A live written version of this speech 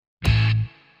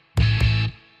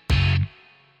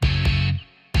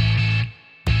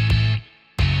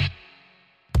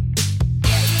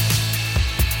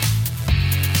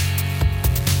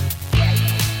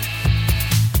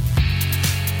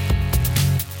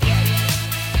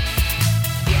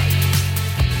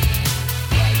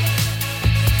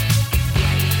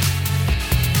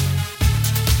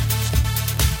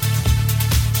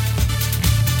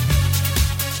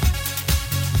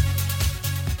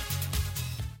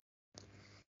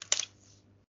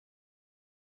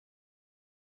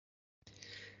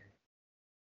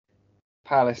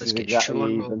Palace Let's is get exactly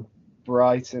short. even.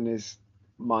 Brighton is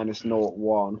minus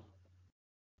 0.1.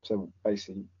 So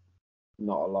basically,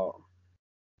 not a lot.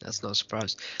 That's not a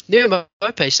surprise. Nuno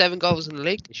Mope, 7 goals in the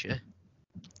league this year.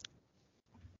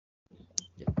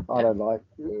 I don't like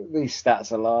these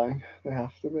stats are lying. They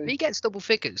have to be. He gets double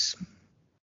figures.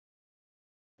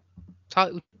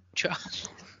 Title charge.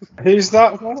 Who's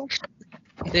that? Well?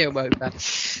 Nuno Mope.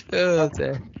 Oh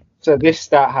dear. So this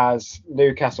stat has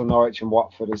Newcastle, Norwich, and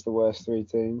Watford as the worst 3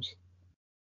 teams.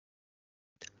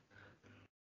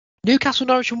 Newcastle,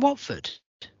 Norwich, and Watford.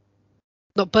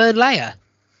 Not Burnley.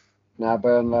 Now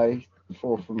Burnley,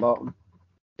 4th from bottom.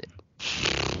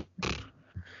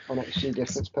 On XG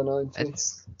difference per 90.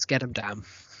 Let's get them down.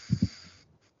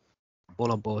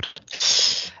 All on board.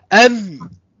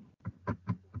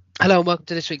 Hello and welcome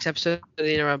to this week's episode of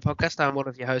the In Around Podcast. I'm one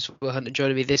of your hosts, Will Hunt, and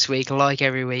joining me this week, like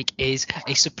every week, is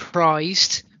a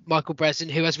surprised Michael Breslin,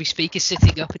 who, as we speak, is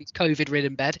sitting up in his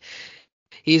COVID-ridden bed.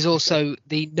 He is also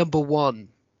the number 1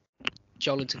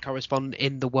 Jolinton correspondent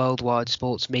in the worldwide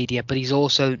sports media, but he's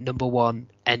also number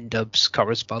 1 N-Dubs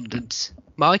correspondent.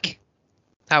 Mike,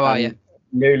 how are you?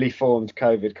 Newly formed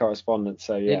COVID correspondent,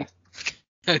 so yeah.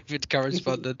 COVID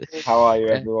correspondent. How are you,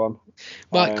 everyone?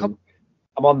 Mike, I'm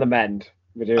on the mend.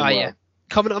 We're doing well. Yeah.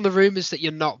 Comment on the rumours that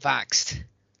you're not vaxxed.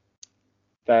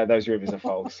 Those rumours are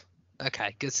false.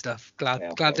 Okay, good stuff. Glad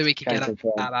Yeah, that we can get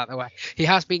that out of the way. He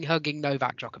has been hugging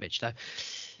Novak Djokovic, though.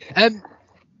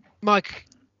 Mike,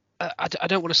 I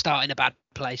don't want to start in a bad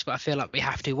place, but I feel like we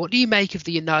have to. What do you make of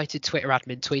the United Twitter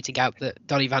admin tweeting out that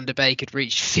Donny van der Beek had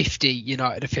reached 50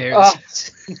 United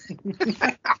appearances?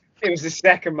 It was the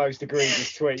second most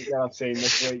egregious tweet that I've seen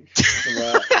this week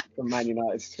from Man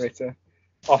United's Twitter.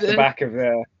 Off the back of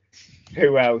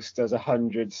who else does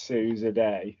 100 sues a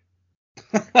day?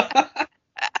 I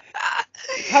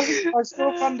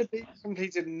saw Van der Beek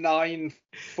completed 9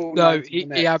 full minutes.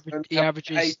 He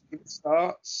averages 8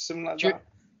 starts, something like that.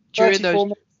 During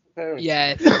those,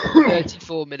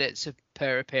 34 minutes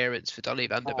per appearance for Donny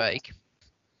van der Beek.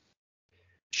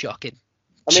 Shocking.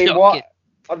 I mean, what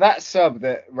that sub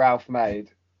that Ralph made?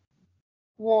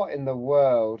 What in the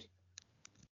world?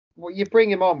 Well, you bring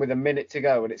him on with a minute to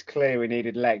go, and it's clear he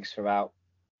needed legs for about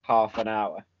half an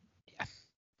hour. Yeah.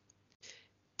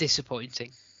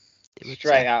 Disappointing.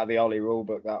 Straight out of the Ollie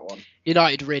rulebook, that one.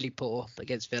 United really poor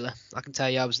against Villa. I can tell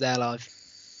you, I was there live.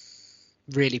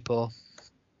 Really poor.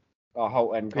 Our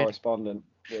Holt End correspondent.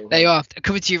 There you are,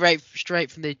 coming to you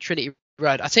straight from the Trinity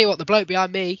Road. I tell you what, the bloke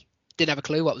behind me didn't have a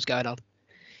clue what was going on.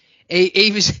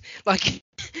 He was like,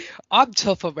 I'm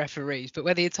tough on referees, but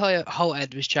when the entire Holt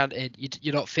End was chanting,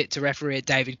 "You're not fit to referee," at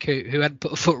David Coote, who hadn't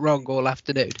put a foot wrong all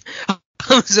afternoon, I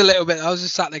was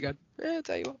just sat there going, "I'll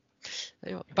tell you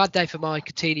what, bad day for Mike.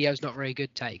 Coutinho's not very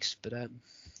good takes, but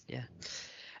yeah."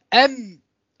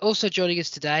 Also joining us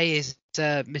today is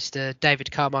Mr.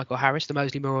 David Carmichael Harris, the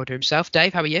Moseley Marauder himself.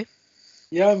 Dave, how are you?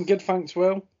 Yeah, I'm good, thanks,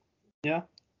 Will. Yeah,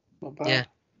 not bad.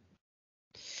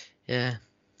 Yeah.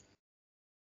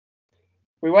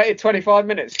 We waited 25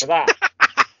 minutes for that.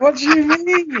 What do you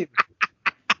mean?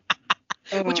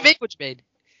 What do you mean?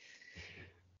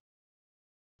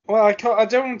 Well, I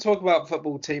don't want to talk about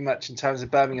football too much in terms of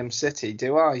Birmingham City,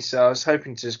 do I? So I was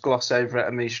hoping to just gloss over it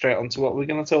and move straight on to what we're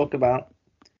going to talk about.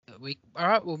 All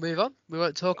right, we'll move on. We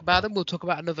won't talk about them. We'll talk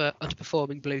about another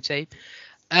underperforming blue team.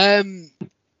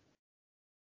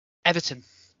 Everton,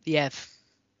 the Ev.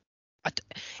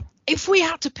 If we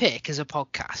had to pick as a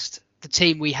podcast the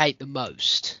team we hate the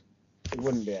most, it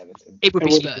wouldn't be Everton. It would be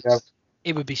Spurs.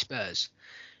 It would be Spurs.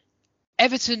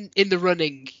 Everton in the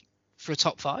running for a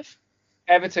top 5.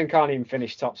 Everton can't even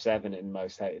finish top 7 in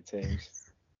most hated teams.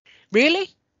 Really?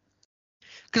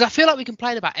 Because I feel like we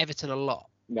complain about Everton a lot.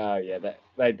 No, yeah,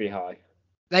 they'd be high.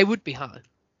 They would be high.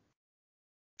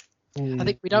 I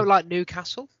think we don't like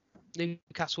Newcastle.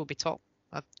 Newcastle will be top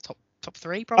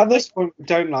 3 probably. At this point, we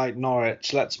don't like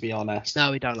Norwich, let's be honest.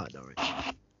 No, we don't like Norwich.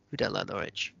 We don't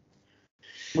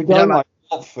like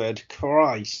Watford,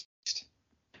 Christ.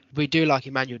 We do like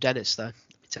Emmanuel Dennis, though. Let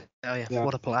me tell you,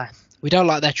 what a player. We don't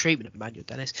like their treatment of Emmanuel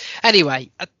Dennis. Anyway,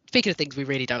 speaking of things we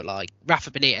really don't like,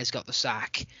 Rafa Benitez got the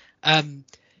sack. I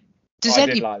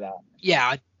did like that. Yeah,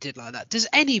 I did like that. Does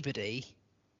anybody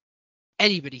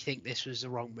think this was the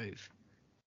wrong move?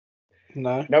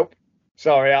 No. Nope.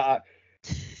 Sorry. I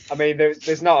mean,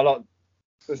 there's not a lot.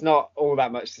 There's not all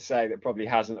that much to say that probably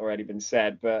hasn't already been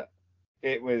said, but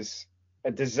it was a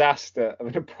disaster of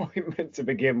an appointment to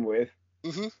begin with.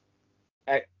 Mm-hmm.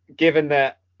 Given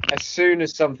that as soon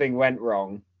as something went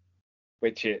wrong,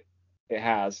 which it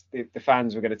has, the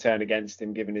fans were going to turn against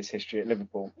him given his history at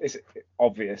Liverpool. It's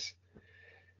obvious.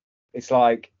 It's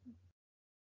like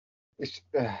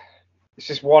It's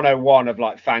just 101 of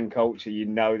like fan culture. You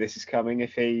know this is coming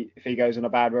if he goes on a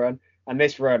bad run, and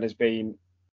this run has been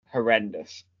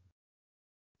horrendous.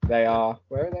 They are,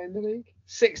 where are they in the league?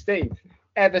 16th.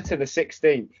 Everton are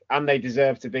 16th, and they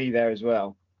deserve to be there as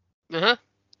well.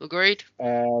 Agreed.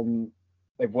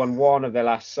 They've won one of their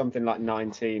last something like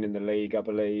 19 in the league, I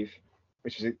believe,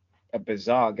 which is a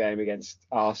bizarre game against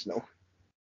Arsenal.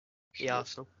 Yeah,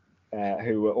 Arsenal.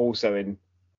 Who were also in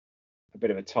a bit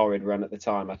of a torrid run at the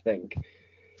time, I think.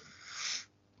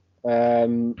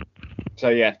 So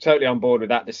yeah, totally on board with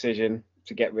that decision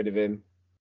to get rid of him.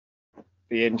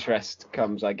 The interest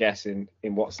comes, I guess, in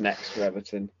what's next for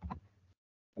Everton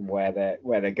and where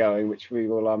they're going, which we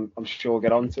will, I'm sure,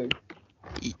 get onto.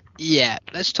 Yeah,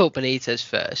 let's talk Benitez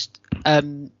first.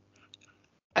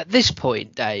 At this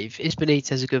point, Dave, is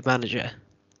Benitez a good manager?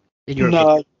 In your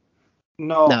opinion?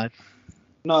 No,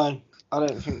 I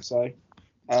don't think so.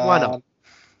 Why not?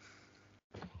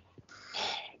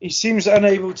 He seems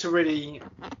unable to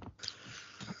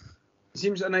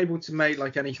make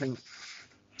like anything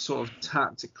sort of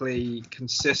tactically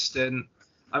consistent.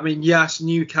 I mean, yes,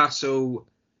 Newcastle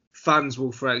fans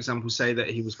will, for example, say that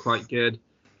he was quite good,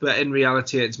 but in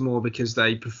reality, it's more because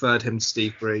they preferred him to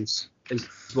Steve Bruce, is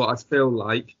what I feel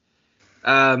like.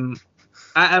 At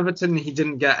Everton, he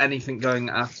didn't get anything going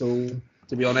at all,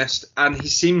 to be honest, and he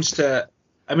seems to.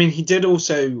 I mean, he did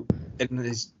also in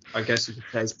his, I guess you could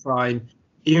say, his prime.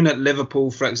 Even at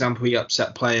Liverpool, for example, he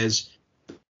upset players.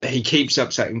 He keeps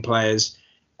upsetting players.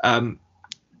 I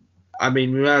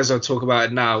mean, we might as well talk about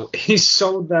it now. He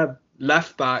sold their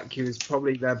left back, who was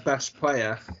probably their best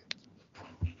player.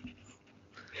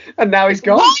 And now he's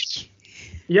gone? What?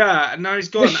 Yeah, and now he's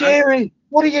gone. Shiri,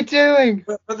 what are you doing?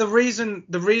 But the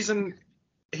reason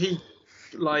he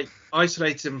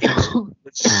isolated him from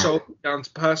was solely down to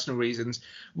personal reasons.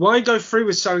 Why go through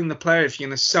with selling the player if you're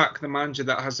going to sack the manager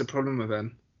that has the problem with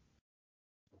him?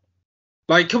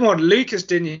 Like, come on, Lucas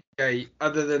Digne,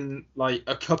 other than like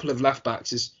a couple of left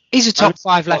backs, he's a top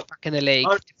 5 left back in the league. I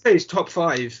would say he's top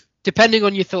 5. Depending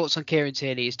on your thoughts on Kieran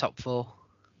Tierney, he's top 4.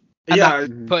 And yeah,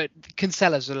 but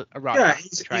Cancella's a right. Yeah,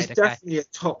 he's definitely a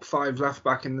top 5 left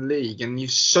back in the league, and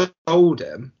you've sold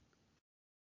him.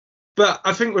 But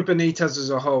I think with Benitez as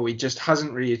a whole, he just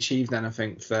hasn't really achieved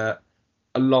anything for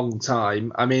a long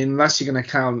time. I mean, unless you're going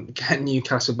to get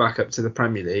Newcastle back up to the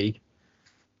Premier League.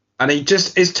 And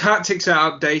his tactics are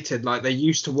outdated. Like, they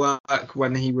used to work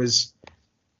when he was,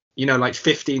 like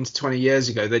 15 to 20 years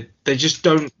ago. They just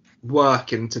don't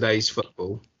work in today's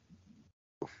football.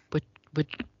 But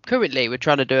currently, we're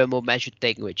trying to do a more measured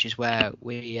thing, which is where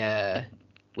we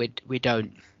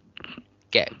don't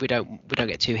get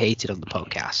too heated on the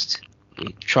podcast.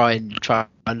 We try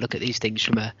and look at these things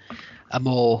from a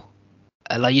more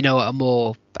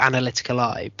analytical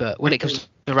eye. But when it comes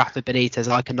to Rafa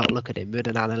Benitez, I cannot look at him with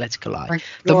an analytical eye.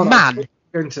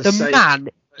 The man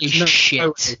is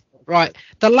shit. Right.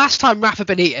 The last time Rafa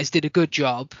Benitez did a good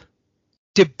job,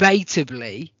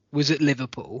 debatably, was at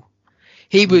Liverpool.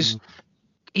 He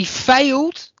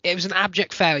failed. It was an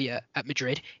abject failure at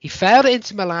Madrid. He failed at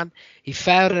Inter Milan. He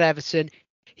failed at Everton.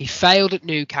 He failed at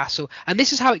Newcastle. And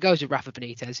this is how it goes with Rafa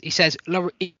Benitez. He says,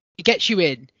 he gets you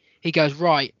in. He goes,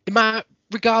 right,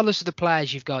 regardless of the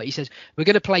players you've got, he says, we're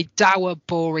going to play dour,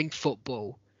 boring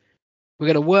football. We're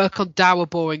going to work on dour,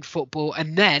 boring football.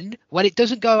 And then when it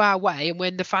doesn't go our way and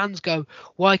when the fans go,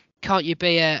 why can't you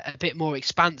be a bit more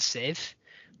expansive?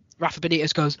 Rafa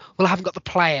Benitez goes, well, I haven't got the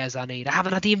players I need. I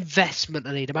haven't had the investment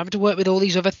I need. I'm having to work with all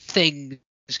these other things,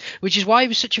 which is why he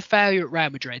was such a failure at Real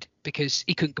Madrid, because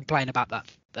he couldn't complain about that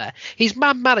there. His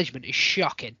man management is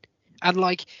shocking.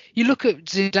 And, you look at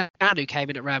Zidane, who came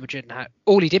in at Real Madrid, and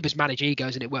all he did was manage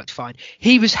egos, and it worked fine.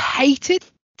 He was hated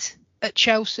at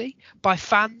Chelsea by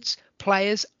fans,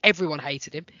 players. Everyone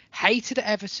hated him. Hated at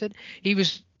Everton. He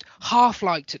was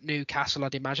half-liked at Newcastle,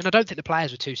 I'd imagine. I don't think the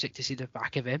players were too sick to see the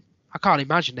back of him. I can't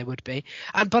imagine they would be.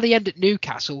 And by the end at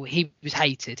Newcastle, he was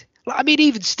hated.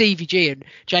 Even Stevie G and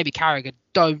Jamie Carragher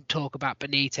don't talk about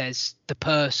Benitez, the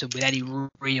person, with any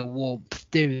real warmth,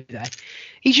 do they?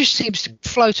 He just seems to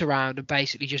float around and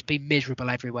basically just be miserable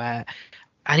everywhere.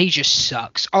 And he just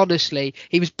sucks. Honestly,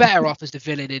 he was better off as the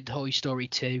villain in Toy Story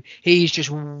 2. He's just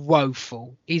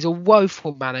woeful. He's a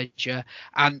woeful manager.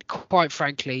 And quite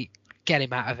frankly, get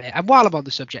him out of it. And while I'm on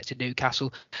the subject of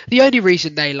Newcastle, the only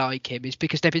reason they like him is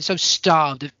because they've been so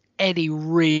starved of any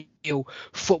real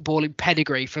footballing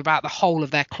pedigree for about the whole of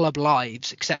their club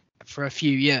lives, except for a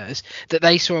few years, that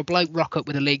they saw a bloke rock up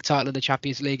with a league title in the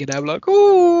Champions League and they were like,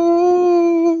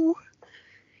 ooh.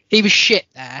 He was shit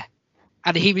there.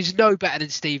 And he was no better than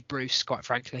Steve Bruce, quite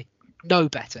frankly. No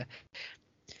better.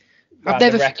 I've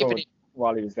never forgiven him.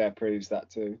 while he was there proves that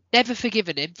too. Never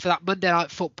forgiven him for that Monday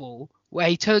Night Football where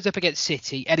he turns up against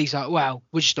City and he's like, well,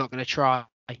 we're just not going to try.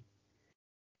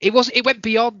 It went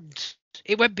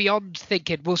beyond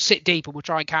thinking we'll sit deep and we'll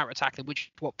try and counter-attack them, which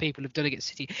is what people have done against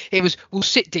City. It was, we'll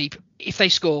sit deep. If they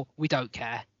score, we don't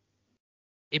care.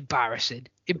 Embarrassing.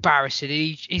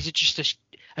 He's just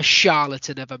a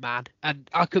charlatan of a man, and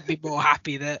I couldn't be more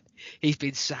happy that he's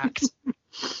been sacked.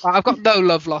 I've got no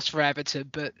love lost for Everton,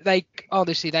 but they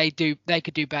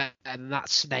could do better than that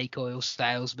snake oil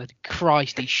salesman.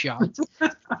 Christ, he's shite.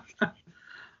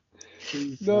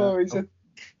 No,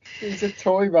 he's a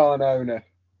toy barn owner.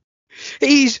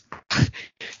 He's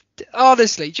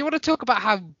honestly. Do you want to talk about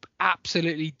how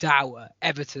absolutely dour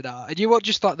Everton are? And you want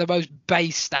just like the most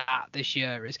base stat this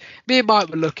year is? Me and Mike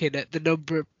were looking at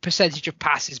the percentage of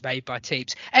passes made by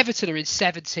teams. Everton are in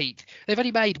 17th. They've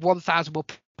only made 1,000 more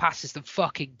passes than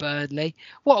fucking Burnley.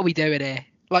 What are we doing here?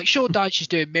 Like Sean Dyche is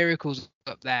doing miracles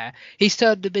up there. He's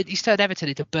turned Everton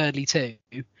into Burnley too.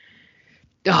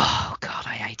 Oh God,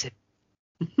 I hate it.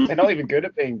 They're not even good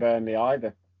at being Burnley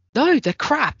either. No, they're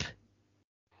crap.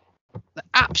 They're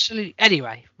absolutely.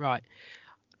 Anyway, right.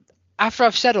 After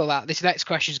I've said all that, this next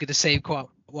question is going to seem quite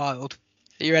wild.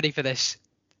 Are you ready for this?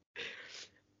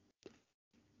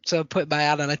 So I'm putting my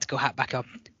analytical hat back on.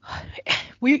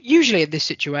 We usually in this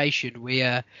situation we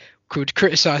could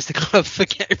criticise the club for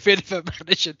getting rid of a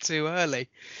manager too early.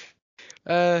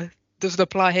 Doesn't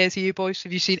apply here to you boys.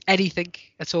 Have you seen anything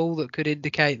at all that could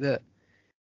indicate that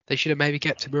they should have maybe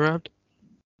kept him around?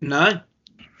 No.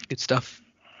 Good stuff.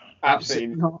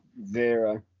 Absolutely not.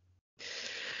 Zero.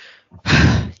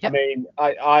 Yep. I mean,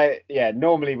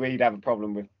 normally we'd have a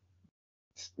problem with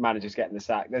managers getting the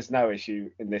sack. There's no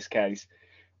issue in this case.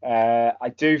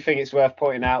 I do think it's worth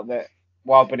pointing out that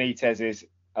while Benitez is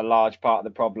a large part of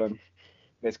the problem,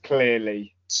 there's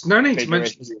clearly no need to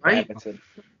mention his weight. Everton.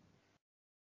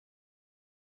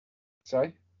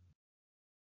 Sorry?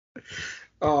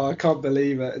 Oh, I can't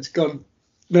believe it. It's gone.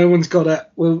 No one's got it.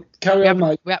 Well, carry on,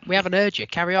 Mike. We haven't heard you.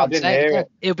 Carry on. I didn't hear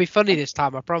it. It'll be funny this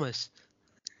time, I promise.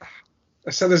 I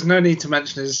said there's no need to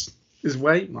mention his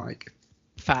weight, Mike.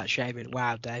 Fat shaming.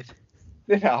 Wow, Dave.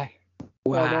 Did I?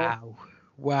 Wow.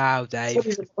 Wow, Dave.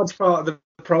 He's a large part of the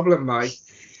problem, Mike.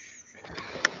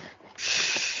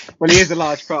 Well, he is a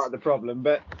large part of the problem,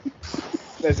 but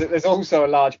there's also a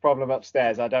large problem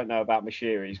upstairs. I don't know about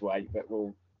Mashiri's weight, but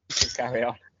we'll carry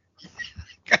on.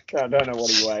 I don't know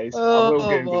what he weighs. I will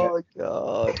Google it.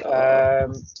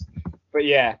 God. But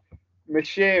yeah,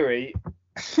 Mashiri,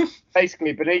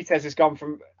 basically Benitez has gone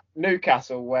from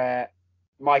Newcastle, where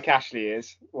Mike Ashley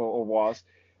is, or was,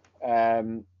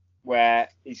 where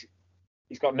he's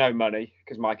got no money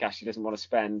because Mike Ashley doesn't want to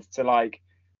spend, to like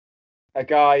a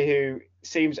guy who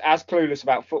seems as clueless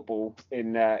about football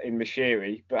in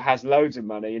Mashiri, but has loads of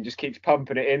money and just keeps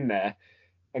pumping it in there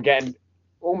and getting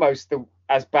almost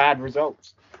as bad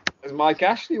results as Mike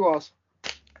Ashley was.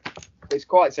 It's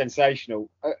quite sensational.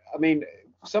 I mean,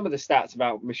 some of the stats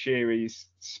about Mashiri's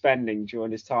spending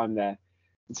during his time there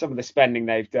and some of the spending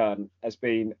they've done has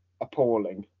been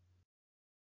appalling.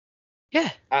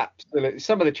 Yeah. Absolutely.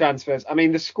 Some of the transfers, I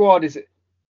mean, the squad is...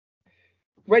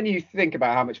 When you think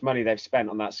about how much money they've spent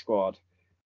on that squad,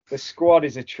 the squad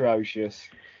is atrocious.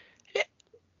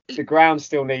 The ground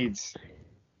still needs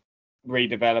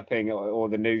redeveloping, or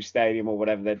the new stadium, or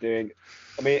whatever they're doing.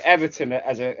 I mean, Everton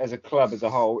as a club as a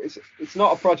whole, it's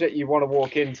not a project you want to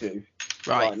walk into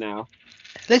right now.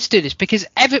 Let's do this, because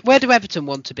where do Everton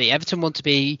want to be? They want to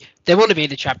be in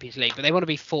the Champions League, but they want to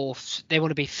be fourth. They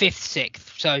want to be fifth,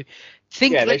 sixth. So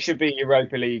they should be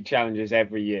Europa League challengers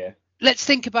every year. Let's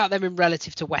think about them in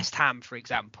relative to West Ham, for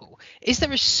example. Is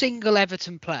there a single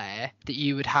Everton player that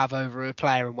you would have over a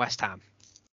player in West Ham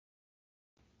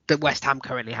that West Ham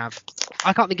currently have?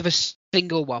 I can't think of a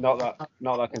single one. Not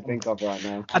that I can think of right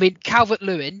now. I mean,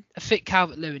 Calvert-Lewin, a fit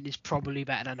Calvert-Lewin is probably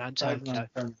better than Antonio.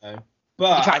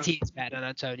 But in fact, he's better than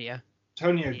Antonio.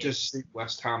 Antonio just suit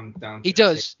West Ham down. He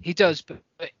does, but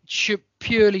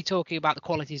purely talking about the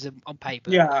qualities on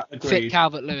paper. Yeah, agreed. Fit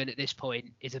Calvert-Lewin at this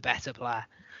point is a better player.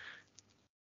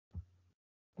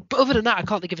 But other than that, I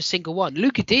can't think of a single one.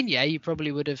 Luca Digne, you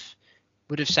probably would have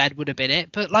said would have been it.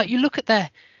 But like, you look at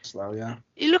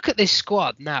this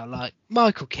squad now, like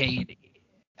Michael Keane.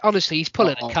 Honestly, he's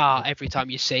pulling a car every time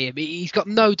you see him. He's got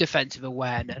no defensive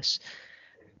awareness.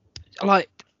 Like,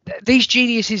 these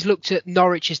geniuses looked at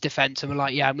Norwich's defence and were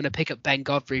like, yeah, I'm going to pick up Ben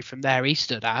Godfrey from there. He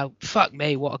stood out. Fuck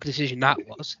me, what a decision that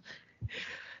was.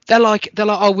 They're like,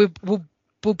 oh,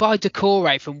 we'll buy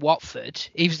Decore from Watford.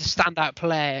 He was the standout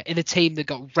player in a team that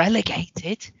got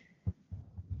relegated.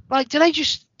 Like, do they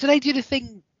do the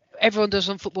thing everyone does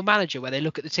on Football Manager, where they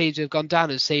look at the teams who have gone down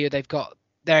and see who they're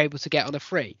able to get on a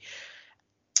free.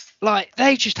 Like,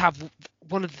 they just have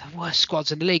one of the worst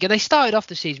squads in the league. And they started off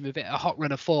the season with a hot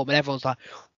run of form, and everyone's like,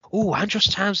 oh, Andros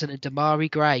Townsend and Damari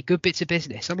Gray, good bits of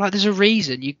business. I'm like, there's a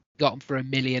reason you got them for $1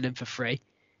 million and for free.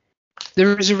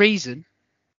 There is a reason.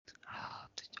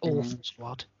 Awful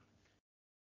squad.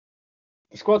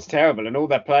 The squad's terrible, and all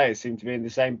their players seem to be in the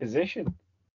same position.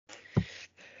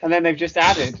 And then they've just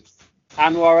added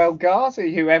Anwar El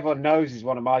Ghazi, who everyone knows is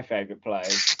one of my favourite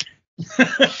players,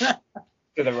 to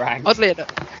the ranks.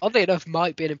 Oddly enough,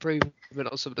 might be an improvement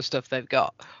on some of the stuff they've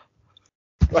got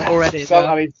Well, already.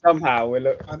 Somehow we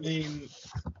look. I mean,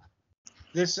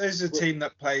 this is a team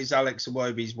that pays Alex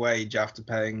Iwobi's wage after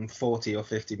paying 40 or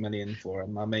 50 million for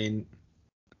him. I mean,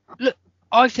 look,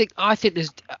 I think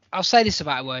there's. I'll say this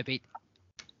about Iwobi.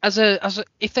 As a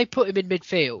if they put him in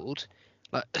midfield,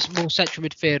 like a small central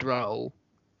midfield role,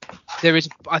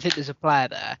 I think there's a player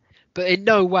there. But in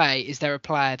no way is there a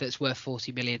player that's worth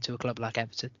 40 million to a club like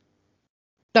Everton.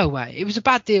 No way. It was a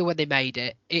bad deal when they made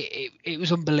it. It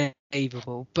was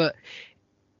unbelievable. But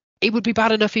it would be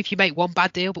bad enough if you make one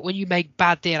bad deal. But when you make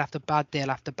bad deal after bad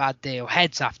deal after bad deal,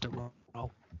 heads have to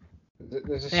roll.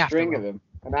 There's a string of them,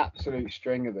 an absolute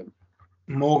string of them.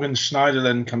 Morgan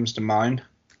Schneiderlin comes to mind.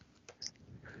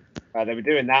 They were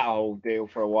doing that whole deal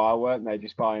for a while, weren't they?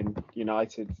 Just buying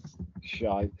United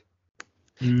shite.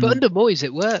 But under Moyes,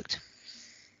 it worked.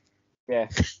 Yeah.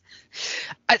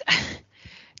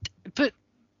 But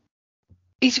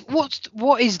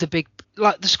what is the big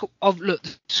the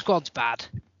squad's bad.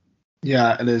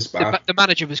 Yeah, it is bad. The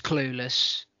manager was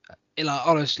clueless. Like,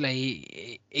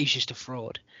 honestly, he's just a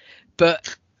fraud.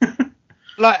 But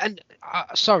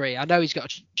sorry, I know he's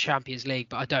got a Champions League,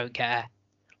 but I don't care.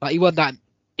 Like, he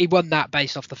won that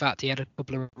based off the fact he had a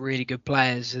couple of really good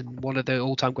players and one of the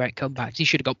all-time great comebacks. He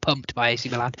should have got pumped by AC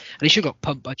Milan, and he should have got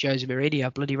pumped by Jose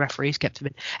Mourinho. Bloody referees kept him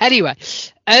in. Anyway,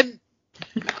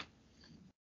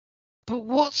 but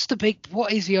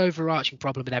what is the overarching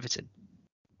problem with Everton?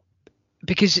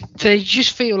 Because they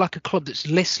just feel like a club that's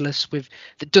listless,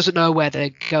 that doesn't know where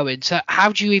they're going. So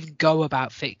how do you even go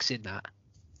about fixing that?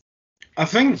 I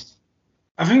think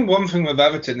one thing with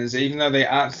Everton is, even though they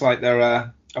act like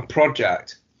they're a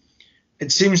project,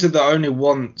 it seems that they're only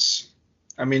once.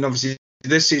 I mean, obviously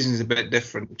this season is a bit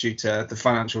different due to the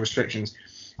financial restrictions.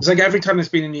 It's like every time there's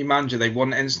been a new manager, they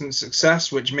want instant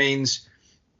success, which means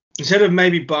instead of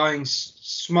maybe buying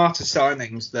smarter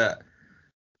signings that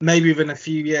maybe within a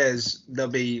few years they'll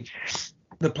be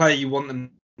the player you want them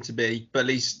to be, but at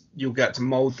least you'll get to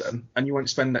mould them and you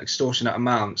won't spend extortionate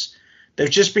amounts. They've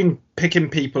just been picking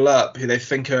people up who they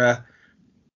think are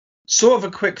sort of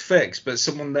a quick fix, but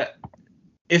someone that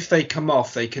if they come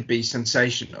off, they could be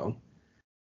sensational.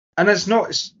 And it's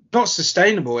not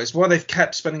sustainable. It's why they've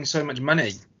kept spending so much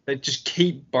money. They just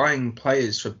keep buying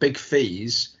players for big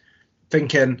fees,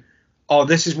 thinking, oh,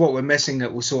 this is what we're missing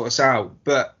that will sort us out.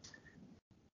 But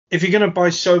if you're going to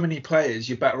buy so many players,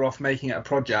 you're better off making it a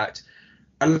project,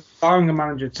 allowing a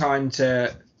manager time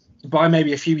to buy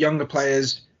maybe a few younger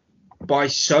players, buy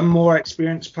some more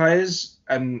experienced players,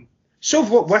 and sort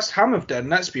of what West Ham have done.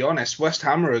 Let's be honest, West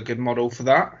Ham are a good model for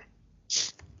that.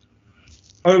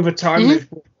 Over time, they've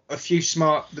bought a few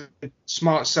smart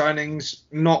signings,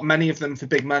 not many of them for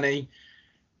big money.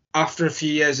 After a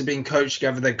few years of being coached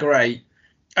together, they're great.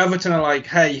 Everton are like,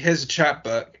 hey, here's a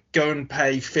checkbook. Go and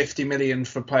pay 50 million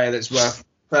for a player that's worth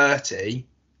 30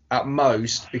 at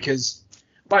most, because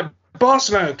like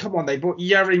Barcelona, come on, they bought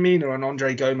Yerry Mina and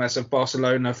Andre Gomez of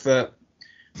Barcelona for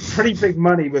pretty big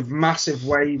money with massive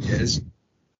wages.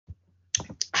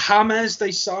 James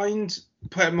they signed,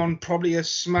 put him on probably a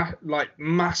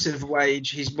massive wage.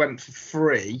 He's went for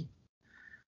free.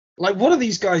 Like, what are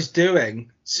these guys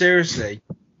doing? Seriously.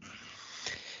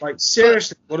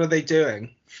 What are they doing?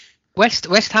 West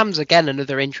Ham's again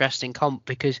another interesting comp,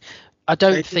 because I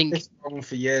don't think this wrong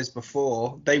for years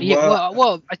before. They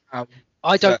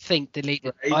I don't think the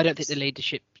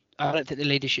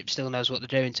leadership still knows what they're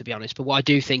doing, to be honest. But what I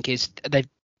do think is they've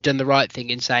done the right thing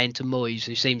in saying to Moyes,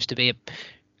 who seems to be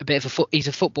a bit of he's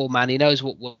a football man, he knows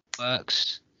what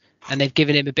works, and they've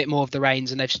given him a bit more of the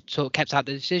reins, and they've sort of kept out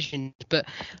the decisions. But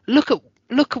look at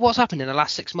what's happened in the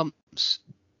last 6 months.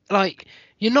 Like,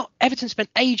 Everton spent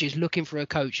ages looking for a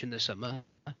coach in the summer.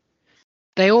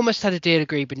 They almost had a deal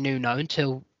agreed with Nuno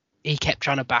until he kept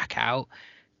trying to back out.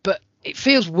 But it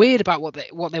feels weird about what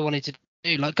they wanted to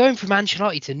do. Like, going from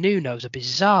Ancelotti to Nuno is a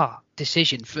bizarre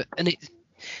decision, and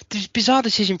There's a bizarre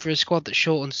decision for a squad that's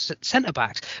short on centre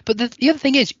backs. But the other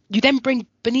thing is, you then bring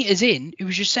Benitez in, who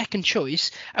was your second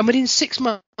choice, and within 6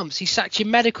 months, he sacked your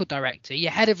medical director,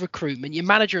 your head of recruitment, your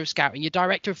manager of scouting, your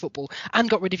director of football, and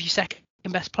got rid of your second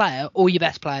best player, or your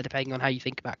best player, depending on how you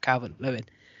think about Calvert-Lewin.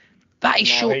 That is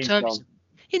short term.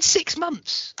 In 6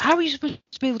 months, how are you supposed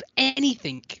to build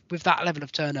anything with that level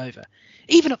of turnover?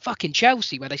 Even at fucking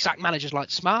Chelsea, where they sack managers like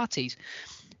Smarties,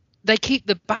 they keep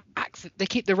the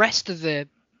rest of the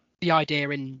idea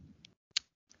in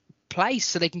place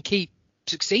so they can keep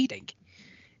succeeding.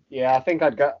 Yeah, I think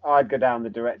I'd go down the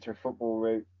director of football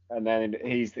route, and then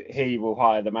he will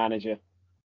hire the manager.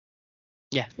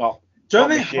 Yeah. Don't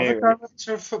they have a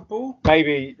director of football?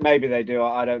 Maybe they do.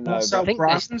 I don't know. Marcel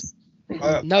Brands?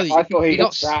 No, I thought he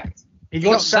got sacked. He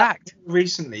got sacked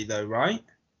recently, though, right?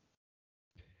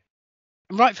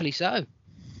 Rightfully so.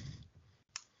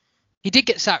 He did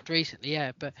get sacked recently,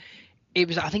 yeah, but I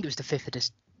think it was the 5th of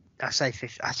this.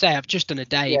 I've just done a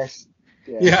Dave. Yes.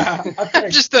 Yeah.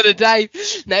 I've just done a Dave.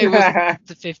 No, it wasn't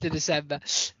the 5th of December.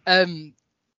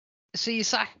 So you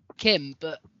sack him,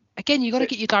 but again, you got to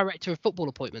get your director of football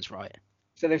appointments right.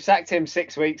 So they've sacked him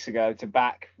 6 weeks ago to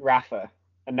back Rafa,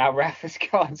 and now Rafa's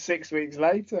gone 6 weeks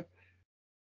later.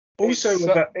 Also,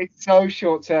 it's so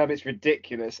short term, it's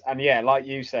ridiculous. And yeah, like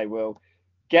you say, Will,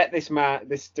 get this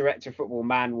director of football,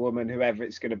 man, woman, whoever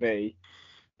it's going to be,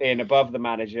 in above the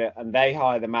manager, and they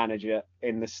hire the manager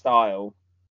in the style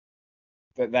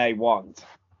that they want.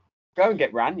 Go and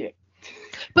get Ranić.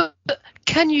 But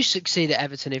can you succeed at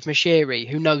Everton if Moshiri,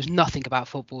 who knows nothing about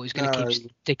football, is going to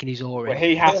keep sticking his oar in? Well,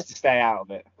 he has to stay out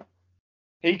of it.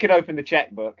 He could open the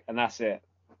checkbook, and that's it.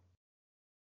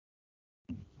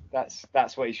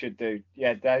 That's what he should do.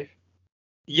 Yeah, Dave?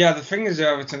 Yeah, the thing is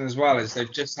Everton as well is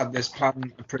they've just had this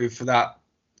plan approved for that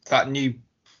new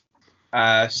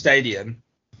stadium.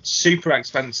 Super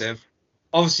expensive.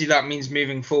 Obviously, that means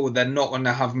moving forward they're not going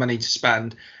to have money to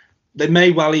spend. They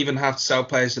may well even have to sell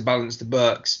players to balance the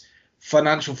books.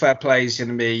 Financial fair play is going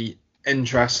to be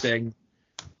interesting.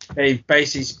 They've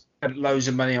basically spent loads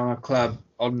of money on a club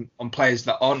on players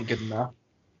that aren't good enough.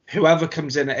 Whoever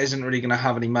comes in isn't really going to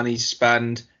have any money to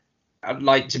spend.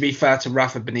 Like, to be fair to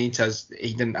Rafa Benitez,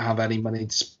 he didn't have any money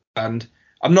to spend.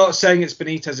 I'm not saying it's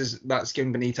Benitez that's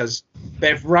giving Benitez, but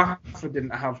if Rafa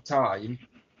didn't have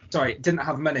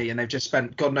money and they've just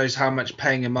spent God knows how much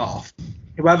paying him off,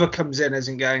 whoever comes in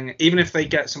isn't going. Even if they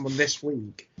get someone this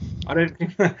week, I don't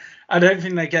think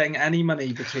they're getting any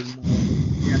money between.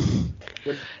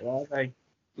 Are they?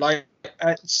 Like,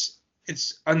 it's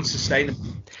unsustainable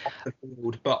off the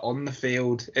field, but on the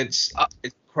field, it's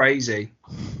crazy.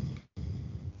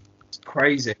 It's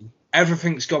crazy.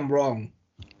 Everything's gone wrong.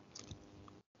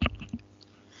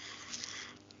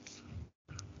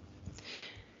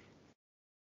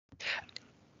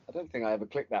 I don't think I ever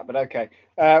clicked that, but okay.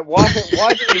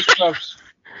 Why do these clubs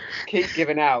keep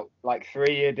giving out like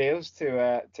 3-year deals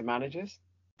to managers?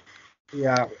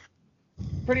 Yeah.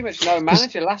 Pretty much no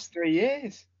manager lasts 3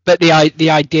 years. But the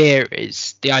idea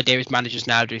is managers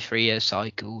now do 3-year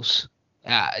cycles.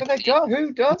 But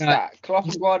who does that? Klopp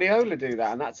and Guardiola do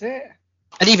that, and that's it.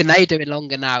 And even they do it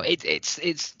longer now. It's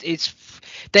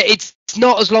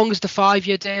not as long as the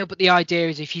 5-year deal, but the idea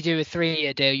is if you do a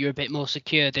 3-year deal, you're a bit more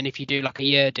secure than if you do like a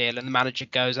year deal and the manager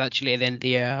goes, actually, at the end of the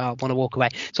year, I want to walk away.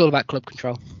 It's all about club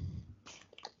control.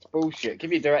 It's bullshit.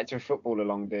 Give your director of football a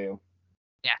long deal.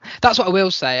 Yeah, that's what I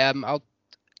will say.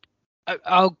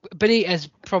 Benitez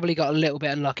probably got a little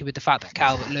bit unlucky with the fact that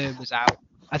Calvert-Lewin was out.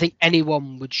 I think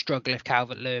anyone would struggle if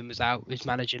Calvert-Lewin was out, who's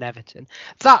managing Everton.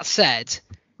 That said,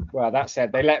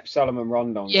 they let Solomon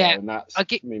Rondon go, and that's. How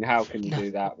can you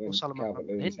do that when Solomon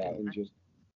Calvert-Lewin's out injured?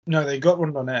 No, they got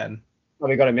Rondon in. Well,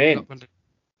 they got him in.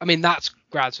 I mean, that's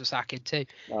grounds for sacking too.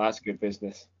 Oh, that's good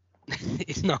business.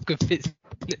 It's not good business.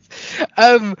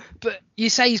 But you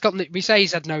say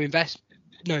he's had no investment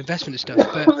and stuff,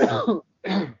 but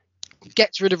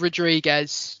gets rid of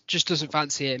Rodriguez, just doesn't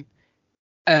fancy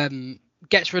him.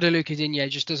 Gets rid of Lucas Digne,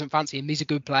 just doesn't fancy him. These are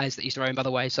good players that he's thrown by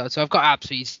the wayside. So I've got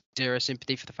absolutely zero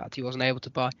sympathy for the fact he wasn't able to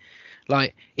buy.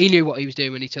 Like, he knew what he was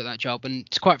doing when he took that job. And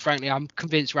quite frankly, I'm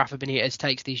convinced Rafa Benitez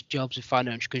takes these jobs with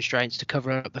financial constraints to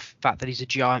cover up the fact that he's a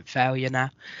giant failure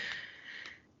now.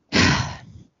 I'm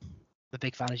a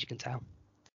big fan, as you can tell.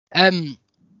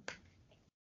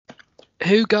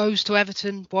 Who goes to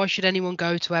Everton? Why should anyone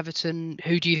go to Everton?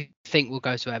 Who do you think will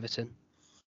go to Everton?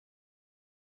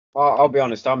 I'll be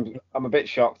honest. I'm a bit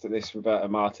shocked at this Roberto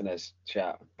Martinez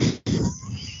chat.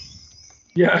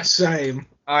 Yeah, same.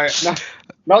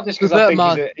 Not just because I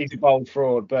think he's a bold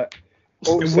fraud, but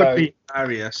also it would be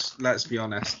hilarious. Let's be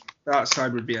honest. That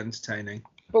side would be entertaining.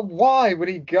 But why would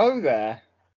he go there?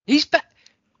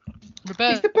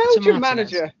 He's the Belgian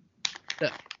manager.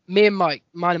 Look, mine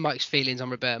and Mike's feelings on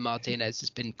Roberto Martinez has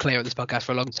been clear on this podcast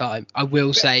for a long time. I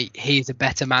will say he's a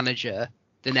better manager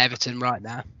than Everton right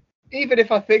now. Even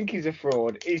if I think he's a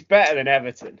fraud, he's better than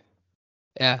Everton.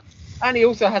 Yeah. And he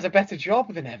also has a better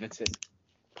job than Everton.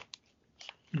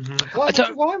 Mm-hmm.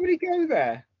 Why would he go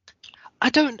there? I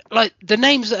don't like the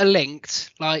names that are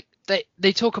linked. Like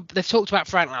they've talked about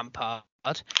Frank Lampard,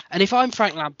 and if I'm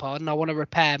Frank Lampard and I want to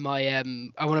repair my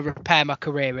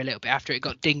career a little bit after it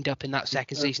got dinged up in that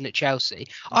second season at Chelsea,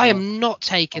 I am not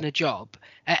taking a job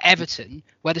at Everton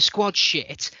where the squad's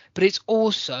shit, but it's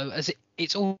also as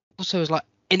like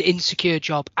an insecure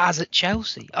job as at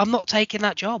Chelsea. I'm not taking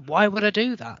that job. Why would I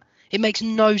do that? It makes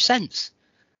no sense.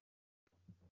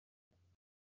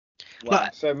 Wow.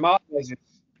 So Martinez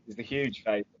is the huge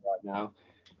favourite right now,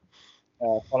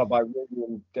 followed by Rooney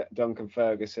and Duncan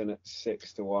Ferguson at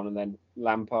 6-1, and then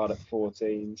Lampard at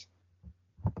 14s.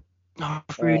 Oh,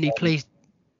 Rooney, please.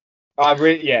 I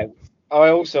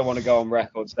also want to go on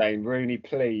record saying, Rooney,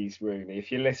 please, Rooney,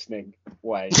 if you're listening,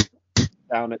 wait,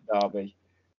 down at Derby,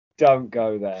 don't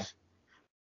go there.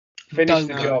 Finish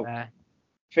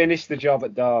the job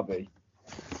at Derby.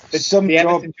 The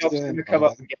Everton job's going to come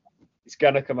up again. It's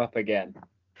going to come up again.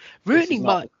 Rooney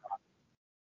might.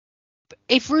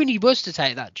 If Rooney was to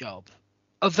take that job,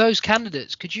 of those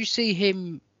candidates, could you see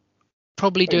him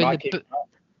probably doing the?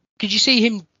 Could you see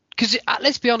him? Because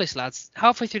let's be honest, lads.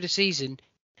 Halfway through the season,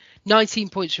 19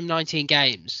 points from 19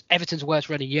 games. Everton's worst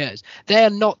run in years. They are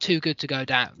not too good to go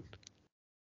down.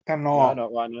 They're not. No,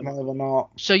 not right now. No, they're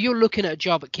not. So you're looking at a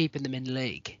job at keeping them in the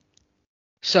league.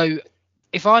 So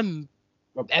if I'm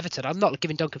Everton, I'm not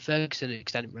giving Duncan Ferguson an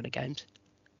extended run of games.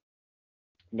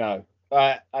 No,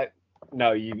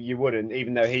 no, you wouldn't.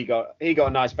 Even though he got a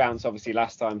nice bounce, obviously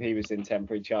last time he was in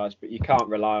temporary charge, but you can't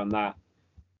rely on that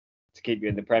to keep you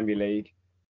in the Premier League.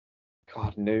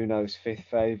 God, Nuno's 5th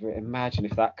favourite. Imagine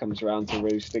if that comes around to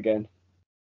roost again.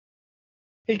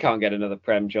 He can't get another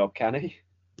Prem job, can he?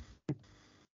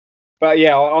 But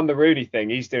yeah, on the Rooney thing,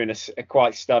 he's doing a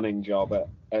quite stunning job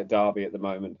at Derby at the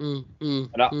moment.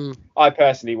 I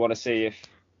personally want to see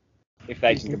if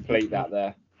they can complete that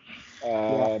there.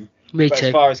 Me but too.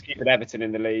 As far as keeping Everton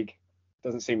in the league,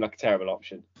 doesn't seem like a terrible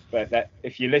option. But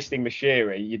if you're listing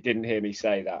Mashiri, you didn't hear me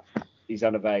say that. He's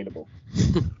unavailable.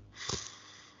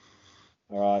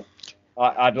 All right.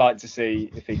 I'd like to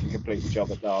see if he can complete the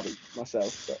job at Derby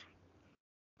myself. But.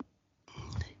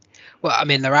 Well, I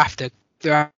mean, they're after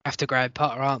Graham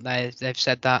Potter, aren't they? They've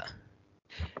said that.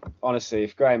 Honestly,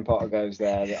 if Graham Potter goes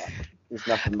there, there's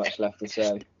nothing much left to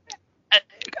say.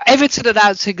 Everton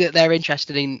announcing that they're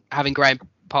interested in having Graham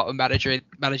Potter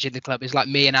managing the club is like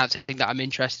me announcing that I'm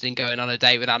interested in going on a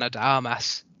date with Ana de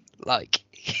Armas. Like,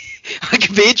 I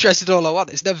can be interested all I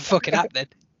want. It's never fucking happening.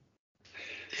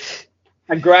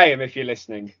 And Graham, if you're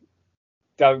listening,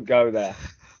 don't go there.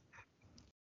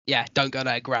 Yeah, don't go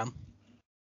there, Graham.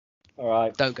 All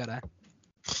right. Don't go there.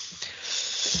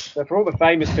 So for all the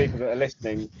famous people that are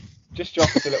listening, just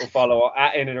drop us a little follow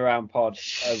at In and Around Pod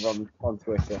over on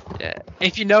Twitter. Yeah.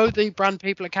 If you know the brand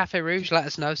people at Cafe Rouge, let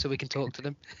us know so we can talk to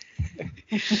them.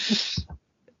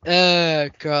 Oh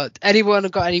God. Anyone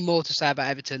got any more to say about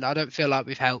Everton? I don't feel like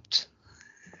we've helped.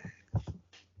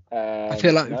 I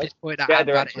feel like we've just pointed out how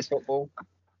bad it is. Football.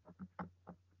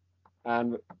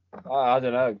 And I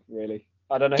don't know, really.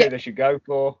 I don't know who they should go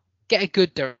for. Get a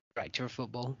good director of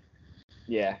football.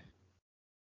 Yeah.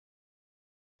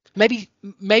 Maybe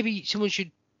someone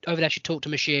over there should talk to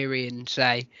Mashiri and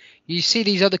say, you see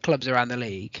these other clubs around the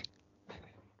league.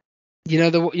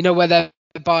 You know where they're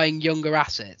buying younger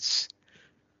assets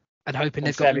and hoping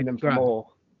they've got selling them for more.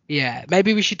 Yeah,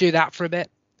 maybe we should do that for a bit.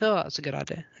 Oh, that's a good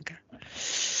idea. Okay.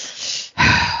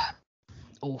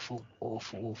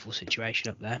 awful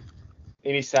situation up there.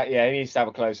 He needs to have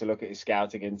a closer look at his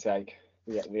scouting intake.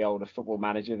 The older football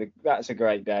manager. That's a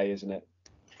great day, isn't it?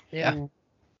 Yeah.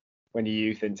 When your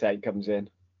youth intake comes in.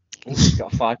 Oh, he's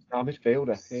got a 5-star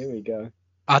midfielder. Here we go.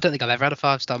 I don't think I've ever had a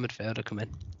 5-star midfielder come in.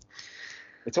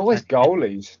 It's always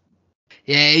goalies.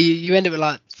 Yeah, you end up with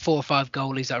like 4 or 5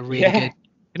 goalies that are really good. You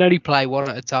can only play one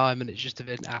at a time, and it's just an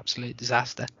absolute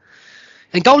disaster.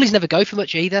 And goalies never go for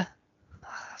much either.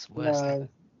 That's the worst thing.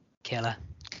 Killer.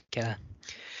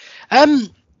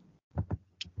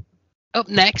 Up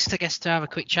next, I guess, to have a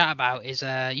quick chat about is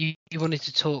you wanted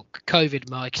to talk COVID,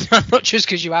 Mike. Not just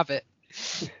because you have it.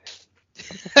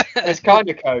 It's kind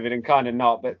of COVID and kind of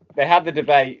not, but they had the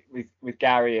debate with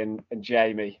Gary and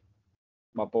Jamie,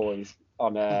 my boys,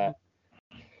 on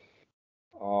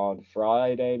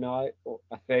Friday night,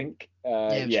 I think.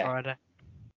 Friday.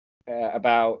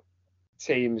 About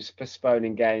teams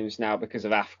postponing games now because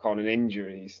of AFCON and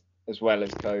injuries. as well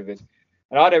as COVID.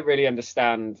 And I don't really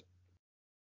understand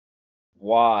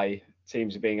why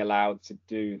teams are being allowed to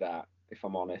do that, if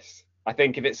I'm honest. I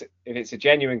think if it's a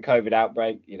genuine COVID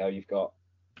outbreak, you've got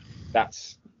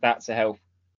that's a health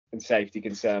and safety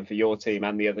concern for your team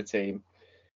and the other team,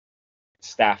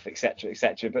 staff, etc.,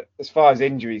 etc. But as far as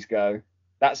injuries go,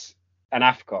 that's an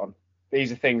AFCON.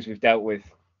 These are things we've dealt with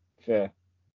for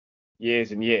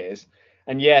years and years.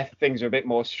 And yeah, things are a bit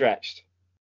more stretched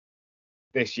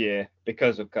this year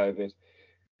because of COVID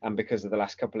and because of the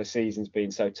last couple of seasons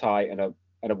being so tight and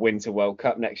a Winter World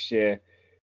Cup next year.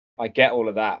 I get all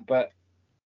of that, but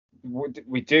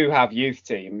we do have youth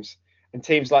teams, and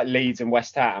teams like Leeds and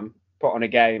West Ham put on a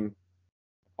game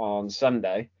on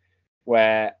Sunday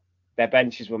where their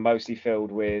benches were mostly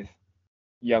filled with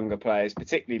younger players,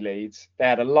 particularly Leeds. They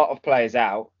had a lot of players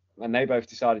out, and they both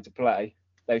decided to play.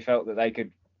 They felt that they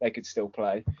could still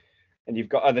play. And you've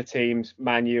got other teams,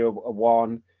 Man U are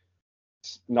one.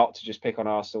 Not to just pick on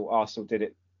Arsenal. Arsenal did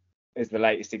it as the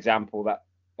latest example. That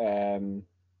I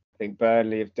think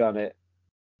Burnley have done it.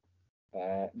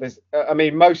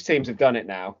 Most teams have done it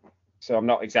now, so I'm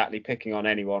not exactly picking on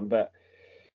anyone, but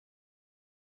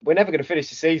we're never going to finish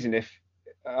the season if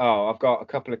I've got a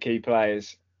couple of key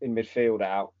players in midfield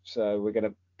out, so we're going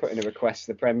to put in a request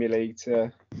to the Premier League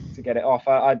to get it off.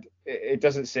 It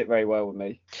doesn't sit very well with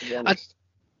me, to be honest.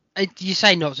 You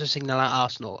say not to signal out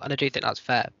Arsenal, and I do think that's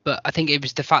fair, but I think it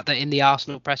was the fact that in the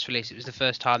Arsenal press release, it was the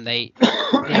first time they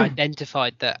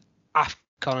identified that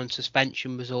AFCON and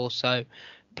suspension was also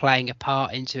playing a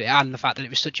part into it, and the fact that it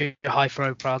was such a high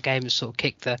profile game has sort of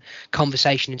kicked the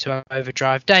conversation into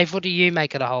overdrive. Dave, what do you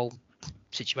make of the whole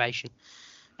situation?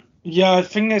 Yeah, I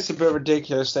think it's a bit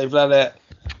ridiculous. They've let it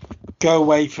go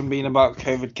away from being about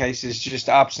COVID cases to just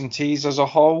absentees as a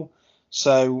whole.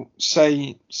 So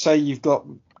say you've got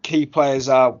key players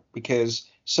out because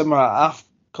some are at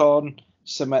AFCON,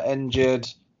 some are injured,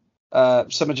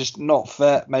 some are just not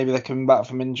fit. Maybe they're coming back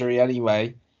from injury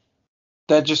anyway.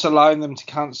 They're just allowing them to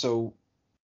cancel.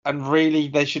 And really,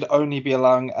 they should only be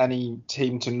allowing any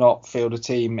team to not field a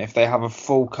team if they have a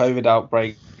full COVID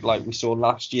outbreak like we saw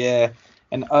last year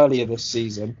and earlier this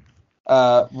season,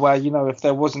 where, if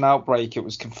there was an outbreak, it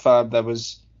was confirmed there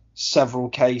was several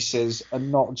cases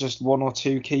and not just one or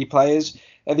two key players.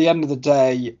 At the end of the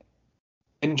day,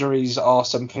 injuries are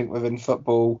something within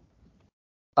football.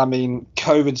 I mean,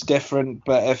 COVID's different,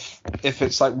 but if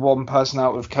it's like one person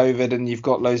out with COVID and you've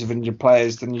got loads of injured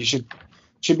players, then you should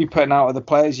be putting out other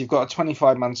players. You've got a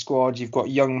 25-man squad. You've got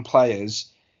young players.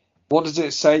 What does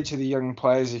it say to the young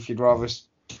players if you'd rather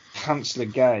cancel a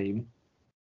game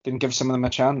than give some of them a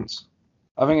chance?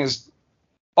 I think it's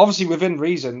obviously within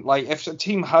reason. Like, if a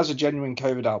team has a genuine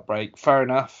COVID outbreak, fair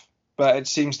enough. But it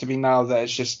seems to be now that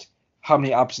it's just how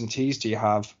many absentees do you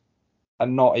have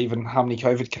and not even how many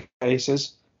COVID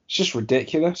cases. It's just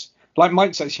ridiculous. Like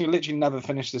Mike says, you literally never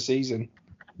finish the season.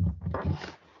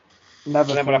 Never.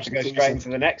 And then we'll have to go straight into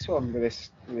the next one with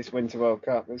this Winter World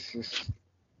Cup. It's just...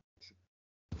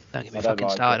 Don't get me fucking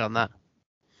started on that.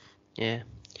 Yeah.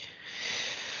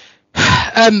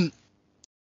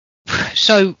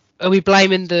 So, are we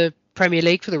blaming the Premier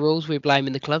League for the rules? Are we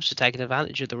blaming the clubs for taking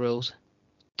advantage of the rules?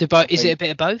 Is it a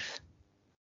bit of both?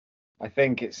 I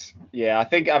think it's... Yeah, I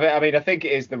think it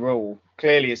is the rule.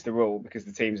 Clearly it's the rule because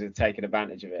the teams are taking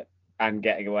advantage of it and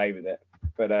getting away with it.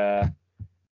 But...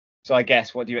 So I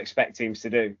guess, what do you expect teams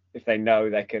to do if they know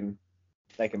they can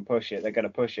push it? They're going to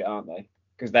push it, aren't they?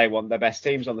 Because they want their best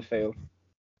teams on the field.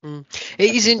 That's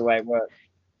the way it works.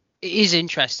 It is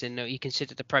interesting that you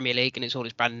consider the Premier League, and it's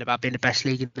always branded about being the best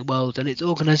league in the world, and its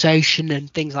organisation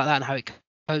and things like that, and how it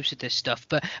copes with this stuff.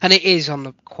 And it is on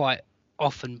the quite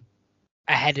often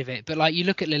ahead of it. But like, you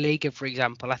look at La Liga, for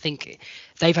example, I think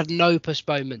they've had no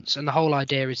postponements, and the whole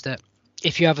idea is that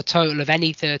if you have a total of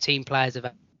any 13 players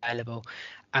available,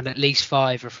 and at least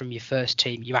 5 are from your first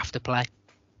team, you have to play.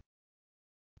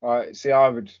 All right. See, I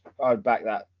would back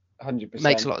that 100%.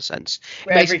 Makes a lot of sense.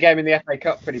 Every game in the FA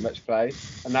Cup pretty much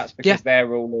plays, and that's because their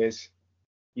rule is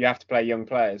you have to play young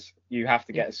players. You have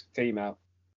to get a team out.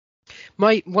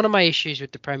 One of my issues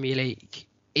with the Premier League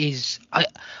is I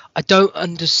don't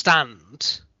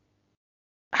understand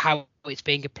how it's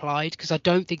being applied, because I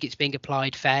don't think it's being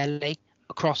applied fairly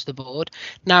across the board.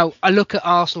 Now, I look at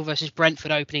Arsenal versus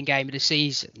Brentford opening game of the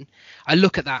season. I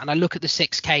look at that and I look at the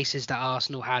 6 cases that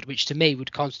Arsenal had, which to me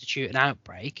would constitute an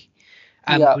outbreak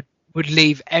and would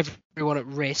leave everyone at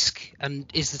risk, and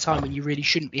is the time when you really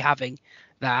shouldn't be having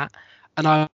that. And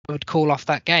I would call off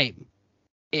that game.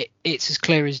 It's as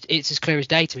clear as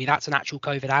day to me. That's an actual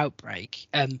COVID outbreak.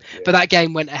 But that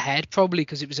game went ahead probably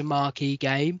because it was a marquee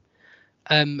game.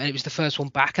 and it was the first one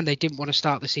back, and they didn't want to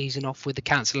start the season off with the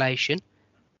cancellation.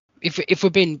 If we're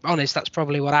being honest, that's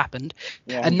probably what happened.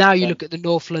 Yeah, and now you 100%. look at the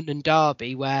North London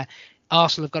derby where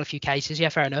Arsenal have got a few cases. Yeah,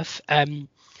 fair enough. And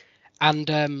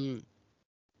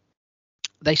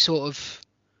they sort of,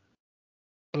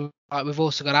 like, we've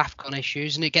also got AFCON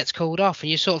issues, and it gets called off, and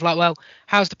you're sort of like, well,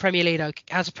 how's the Premier League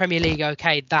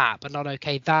okayed that, but not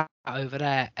okayed that over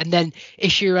there? And then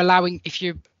if you're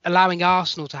allowing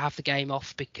Arsenal to have the game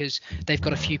off because they've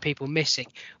got a few people missing,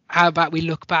 how about we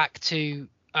look back to,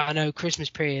 I know, Christmas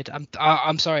period.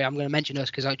 I'm sorry, I'm going to mention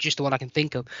us because it's just the one I can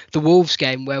think of. The Wolves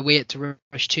game where we had to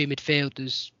rush 2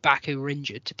 midfielders back who were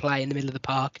injured to play in the middle of the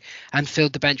park and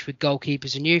filled the bench with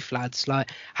goalkeepers and youth lads.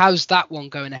 Like, how's that one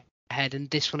going ahead and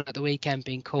this one at the weekend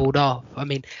being called off? I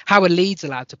mean, how are Leeds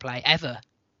allowed to play ever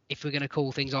if we're going to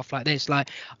call things off like this?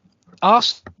 Like,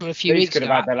 Arsenal a few Leeds weeks could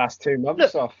ago. have had their last 2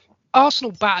 months off.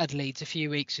 Arsenal battered Leeds a few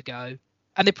weeks ago,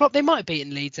 and they might have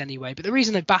beaten Leeds anyway. But the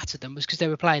reason they battered them was because they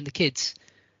were playing the kids.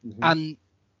 Mm-hmm. And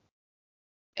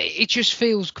it just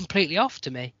feels completely off to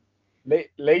me.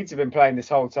 Leeds have been playing this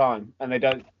whole time, and I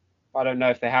don't know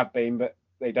if they have been, but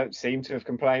they don't seem to have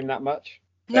complained that much.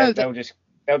 They'll just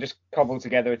cobble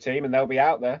together a team, and they'll be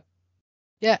out there.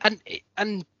 Yeah,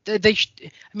 and they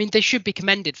should be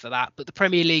commended for that. But the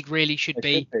Premier League really should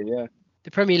be. Yeah.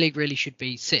 The Premier League really should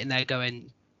be sitting there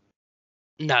going,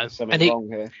 no. There's something wrong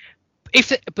here.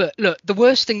 But look,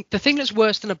 the thing that's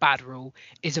worse than a bad rule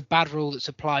is a bad rule that's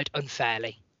applied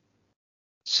unfairly.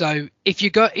 So if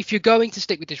you're going to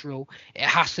stick with this rule, it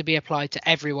has to be applied to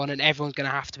everyone, and everyone's going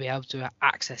to have to be able to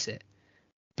access it.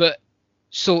 But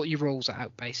sort your rules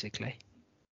out, basically.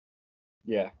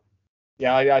 Yeah,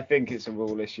 I think it's a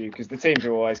rule issue because the teams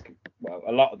are always, well,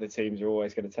 a lot of the teams are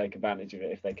always going to take advantage of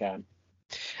it if they can.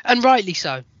 And rightly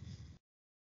so.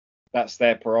 That's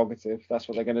their prerogative. That's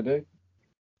what they're going to do.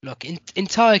 Look,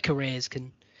 entire careers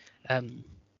can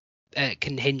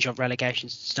hinge on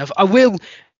relegations and stuff. I will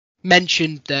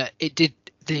mention that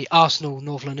the Arsenal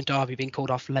North London derby being called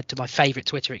off led to my favourite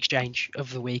Twitter exchange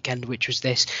of the weekend, which was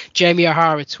this. Jamie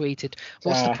O'Hara tweeted,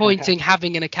 "What's the point in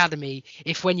having an academy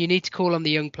if when you need to call on the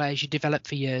young players you develop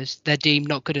for years, they're deemed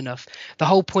not good enough? The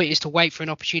whole point is to wait for an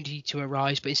opportunity to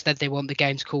arise, but instead they want the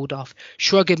games called off.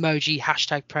 Shrug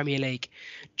emoji, #Premier League."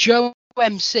 Joe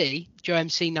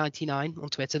MC 99 on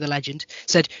Twitter, the legend,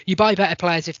 said, "You buy better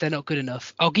players if they're not good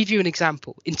enough. I'll give you an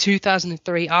example. In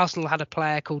 2003, Arsenal had a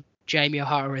player called Jamie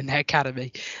O'Hara in their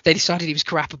academy. They decided he was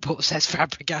crap and bought Cesc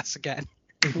Fabregas again."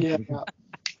 Yeah.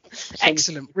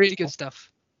 Excellent. Really good stuff.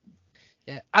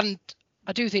 Yeah. And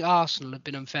I do think Arsenal have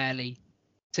been unfairly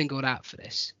singled out for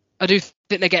this. I do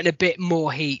think they're getting a bit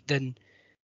more heat than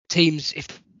teams, if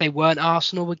they weren't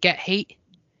Arsenal, would get heat.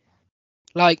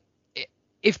 Like,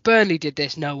 if Burnley did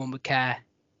this, no one would care.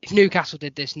 If Newcastle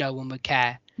did this, no one would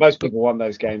care. Most people want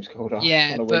those games called off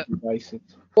on a weekly basis.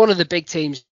 One of the big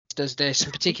teams does this,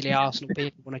 and particularly Arsenal,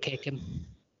 people want to kick him.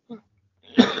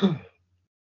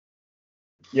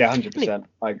 Yeah, 100%.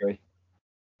 I agree.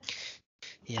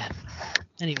 Yeah.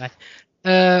 Anyway,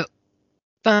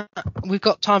 we've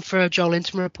got time for a Joel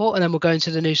Linton report, and then we'll go into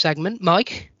the new segment.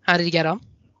 Mike, how did he get on?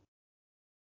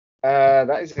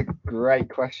 That is a great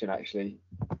question, actually.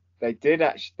 They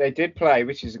did play,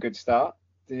 which is a good start.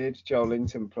 Did Joel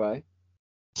Linton play?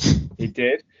 He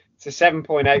did. It's a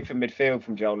 7.8 for midfield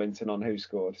from Joel Linton on Who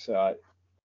Scored. So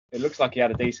it looks like he had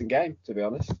a decent game, to be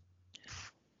honest.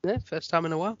 Yeah, first time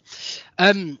in a while.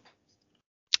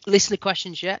 Listener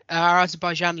questions yet? Our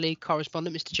Azerbaijan League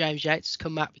correspondent, Mr. James Yates, has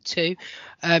come back with 2.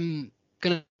 Going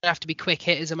to have to be quick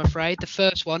hitters, I'm afraid. The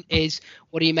first one is,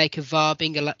 what do you make of VAR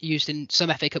being used in some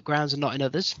FA Cup grounds and not in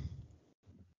others?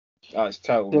 Oh, it's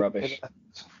total rubbish.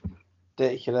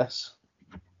 Ridiculous.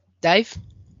 Dave?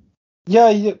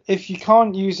 Yeah, if you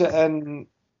can't use it in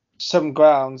some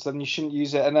grounds, then you shouldn't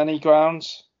use it in any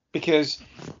grounds. Because,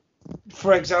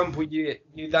 for example, you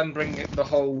then bring the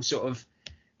whole sort of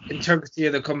integrity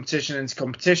of the competition into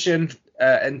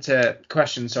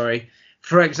question.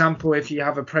 For example, if you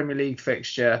have a Premier League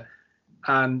fixture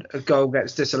and a goal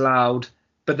gets disallowed,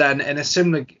 but then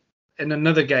in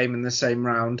another game in the same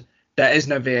round, there is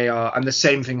no VAR and the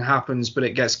same thing happens, but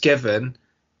it gets given,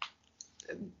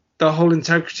 the whole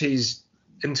integrity's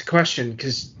into question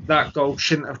because that goal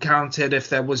shouldn't have counted if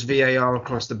there was VAR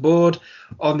across the board.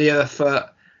 On the other foot,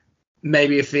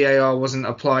 maybe if VAR wasn't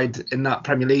applied in that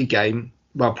Premier League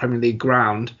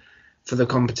ground for the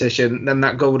competition, then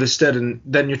that goal would have stood, and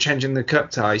then you're changing the cup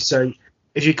tie. So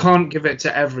if you can't give it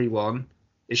to everyone,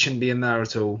 it shouldn't be in there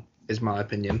at all, is my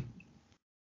opinion.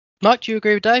 Mike, do you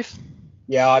agree with Dave?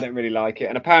 Yeah, I don't really like it.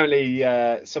 And apparently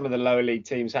some of the lower league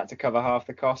teams had to cover half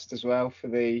the cost as well for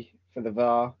the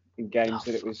VAR in games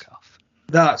that it was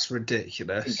That's the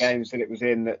ridiculous. games that it was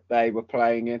in that they were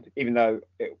playing in, even though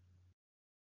it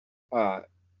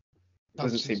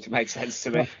doesn't seem to make sense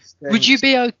to me. Would you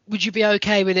be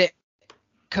okay with it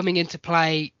coming into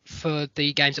play for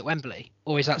the games at Wembley,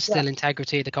 or is that still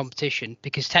integrity of the competition?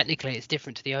 Because technically it's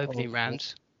different to the opening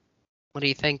rounds. What do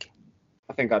you think?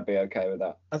 I think I'd be okay with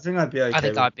that. I think I'd be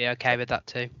okay. I'd be okay with that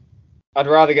too. I'd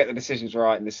rather get the decisions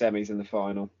right in the semis than the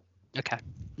final. Okay.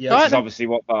 Yeah, Which is obviously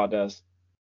what VAR does.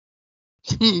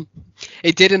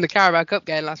 It did in the Carabao Cup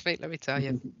game last week, let me tell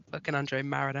you. Fucking Andre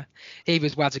Mariner. He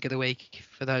was Wadzik of the week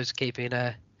for those keeping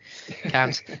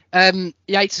counts.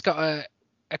 Yates has got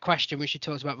a question which you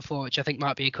talked about before, which I think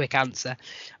might be a quick answer.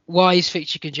 Why is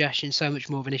fixture congestion so much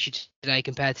more of an issue today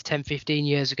compared to 10, 15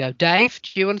 years ago? Dave,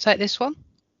 do you want to take this one?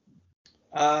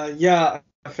 Yeah,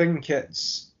 I think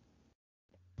it's.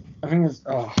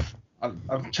 Oh,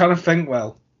 I'm trying to think.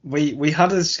 Well, we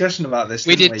had a discussion about this.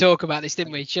 We did talk about this,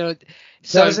 didn't we? So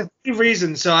there's a few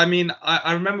reasons. So I mean,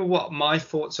 I remember what my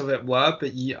thoughts of it were,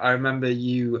 but I remember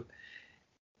you.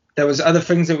 There was other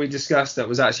things that we discussed that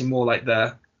was actually more like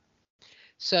the.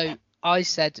 So I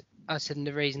said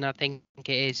the reason I think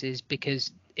it is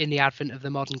because in the advent of the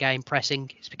modern game, pressing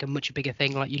has become much a bigger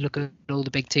thing. Like you look at all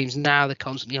the big teams now, they're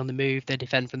constantly on the move, they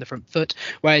defend from the front foot.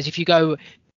 Whereas if you go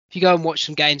and watch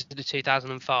some games of the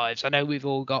 2005s, I know we've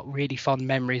all got really fond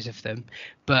memories of them,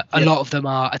 but a lot of them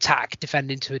are attack,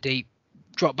 defend into a deep,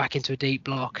 drop back into a deep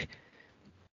block,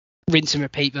 rinse and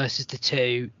repeat versus the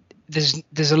two.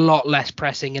 There's a lot less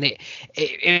pressing, and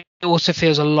it also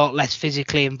feels a lot less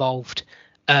physically involved.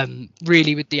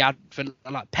 Really with the advent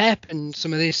of like Pep and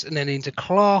some of this, and then into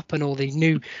Klopp and all these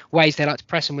new ways they like to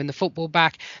press and win the football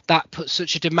back, that puts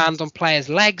such a demand on players'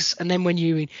 legs. And then when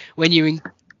you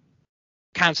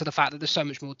counter the fact that there's so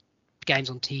much more games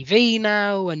on TV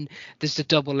now, and there's the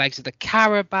double legs of the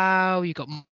Carabao, you've got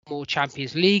more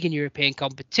Champions League and European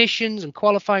competitions and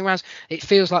qualifying rounds, it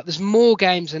feels like there's more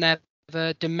games than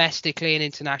ever domestically and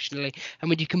internationally. And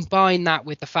when you combine that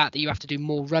with the fact that you have to do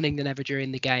more running than ever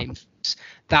during the games,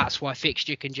 that's why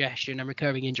fixture congestion and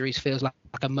recurring injuries feels like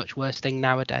a much worse thing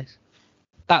nowadays.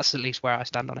 That's at least where I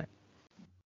stand on it.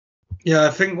 Yeah,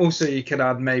 I think also you could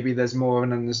add maybe there's more of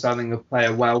an understanding of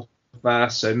player welfare,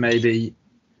 so maybe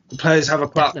the players have a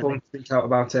platform to speak out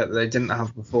about it that they didn't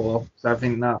have before. So I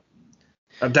think that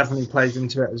definitely plays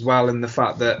into it as well, in the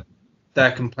fact that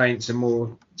their complaints are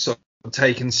more sort of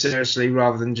taken seriously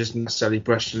rather than just necessarily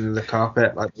brushed under the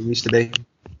carpet like they used to be.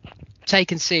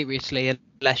 Taken seriously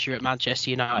unless you're at Manchester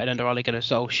United under Ole Gunnar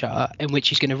Solskjaer, in which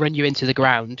he's going to run you into the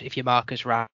ground if you're Marcus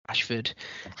Rashford.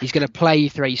 He's going to play you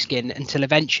through your skin until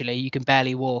eventually you can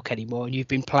barely walk anymore, and you've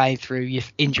been playing through your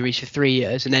injuries for 3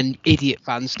 years, and then idiot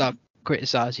fans start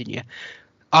criticising you.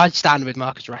 I'd stand with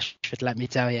Marcus Rashford, let me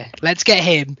tell you. Let's get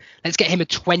him a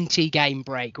 20-game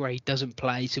break where he doesn't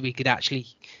play so we could actually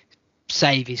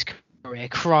save his career.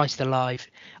 Christ alive.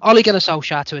 Ole Gunnar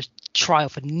Solskjaer to a trial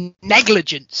for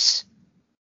negligence.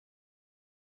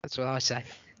 That's what I say.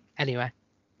 Anyway,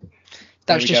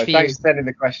 that was just for you. Thanks for sending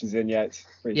the questions in, Yates.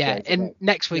 Yeah, and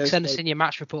next week send us in your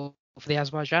match report for the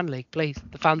Azerbaijan League, please.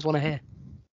 The fans want to hear.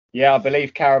 Yeah, I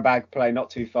believe Carabao play not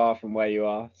too far from where you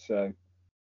are, so.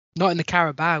 Not in the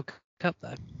Carabao Cup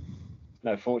though.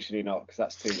 No, fortunately not, because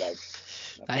that's 2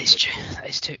 legs. That is true. That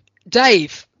is true.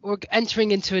 Dave, we're entering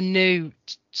into a new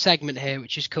segment here,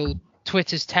 which is called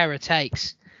Twitter's Terror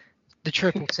Takes, the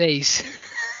Triple T's.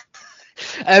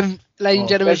 Ladies and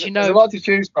gentlemen, as you know, there's a lot to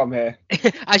choose from here.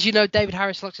 As you know, David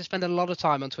Harris likes to spend a lot of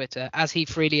time on Twitter. As he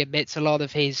freely admits, a lot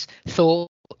of his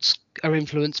thoughts are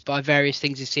influenced by various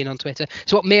things he's seen on Twitter.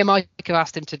 So what me and Mike have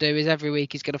asked him to do is every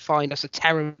week he's going to find us a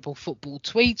terrible football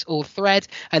tweet or thread,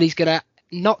 and he's going to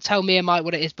not tell me and Mike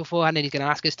what it is beforehand, and he's going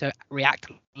to ask us to react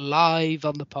live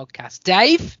on the podcast.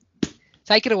 Dave,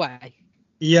 take it away.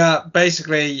 Yeah,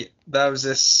 basically there was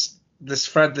this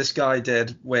thread this guy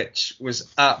did, which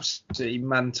was absolutely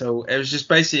mental. It was just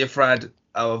basically a thread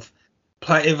of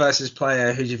player versus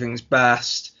player. Who do you think is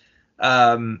best?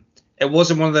 It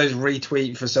wasn't one of those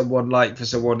retweet for someone, like for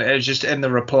someone. It was just in the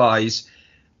replies.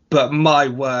 But my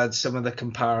word, some of the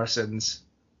comparisons.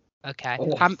 Okay.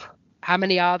 Oh. How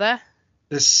many are there?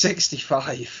 There's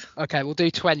 65. Okay, we'll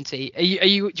do 20. Do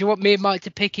you want me and Mike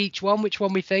to pick each one? Which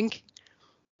one we think,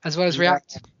 as well as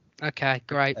react? Okay,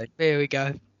 great. Here we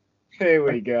go. Here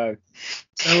we go.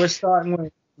 So we're starting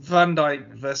with Van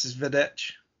Dijk versus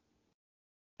Vidic.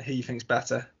 Who you think's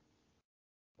better?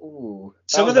 Ooh,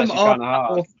 some of them are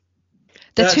awful.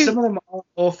 Some of them are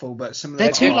awful, but some of they're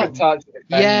them too like types of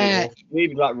yeah.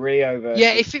 Maybe like Rio versus.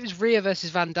 Yeah, if it was Rio versus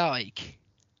Van Dijk.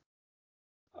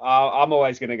 I'm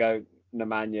always gonna go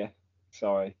Nemanja.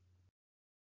 Sorry.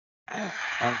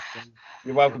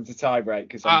 You're welcome to tie break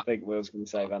because I Uh, think Will's going to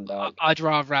say Van Dijk. I'd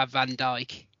rather have Van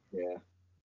Dijk. Yeah.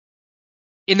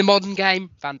 In the modern game,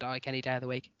 Van Dijk any day of the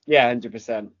week. Yeah,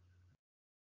 100%.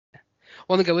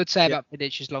 One thing I would say about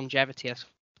Vidic's longevity, I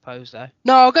suppose, though.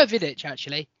 No, I'll go Vidic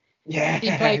actually. Yeah. He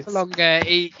played for longer.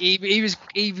 He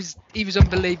was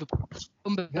unbelievable.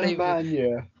 Unbelievable. Man,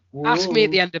 yeah. Ask me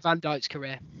at the end of Van Dijk's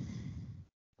career.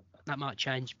 That might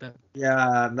change, but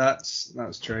Yeah, that's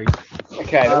true.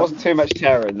 Okay, there wasn't too much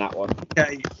terror in that one.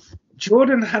 Okay,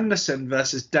 Jordan Henderson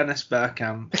versus Dennis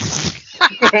Bergkamp.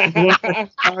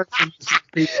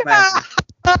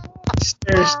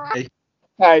 Seriously,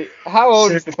 Hey, how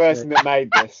old is the person that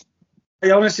made this?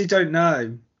 I honestly don't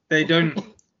know. They don't. They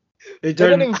They don't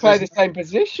don't even play the same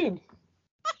position.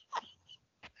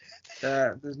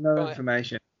 There's no Right.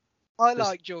 information. I Just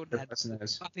like Jordan the Henderson. person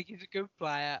is. I think he's a good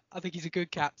player. I think he's a good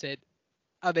captain.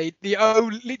 I mean,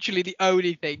 literally the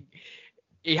only thing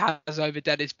he has over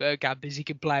Dennis Bergkamp is he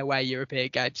can play away European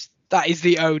games. That is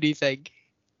the only thing.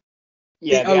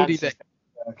 Yeah, The the only answer's thing.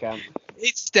 Bergkamp.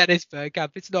 It's Dennis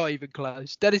Bergkamp. It's not even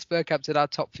close. Dennis Bergkamp's in our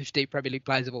top 15 Premier League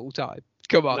players of all time.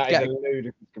 Come on, That get is a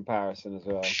ludicrous comparison as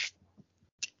well.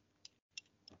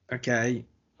 Okay,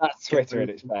 That's Twitter at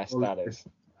its best, that is.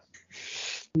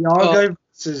 Thiago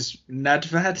versus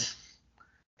Nedved.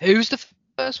 Who's the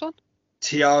first one?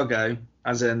 Thiago,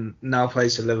 as in now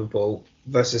plays for Liverpool,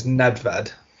 versus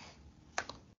Nedved.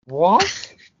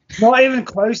 What? Not even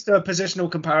close to a positional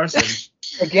comparison.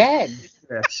 Again?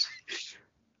 Yes.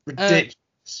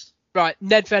 Ridiculous. Right,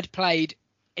 Nedved played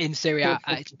in Serie A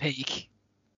at its peak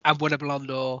and won a Ballon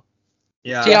d'Or.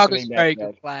 Yeah. Thiago's a very Nedved.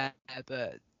 good player,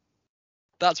 but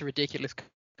that's a ridiculous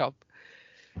comp.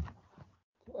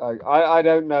 I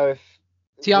don't know if...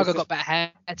 Thiago got better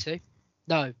hair too.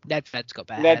 No, Nedved's got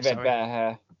better Nedved hair. Sorry. better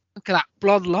hair. Look at that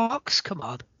blonde locks. Come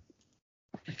on.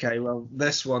 Okay, well,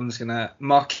 this one's gonna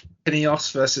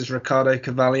Marquinhos versus Ricardo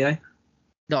Cavalier.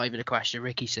 Not even a question,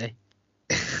 Ricky C.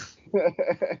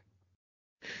 I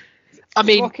I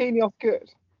mean, Marquinhos good.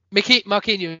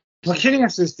 Marquinhos,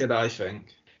 Marquinhos is good, I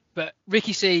think. but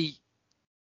Ricky C.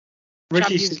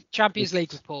 Ricky's Champions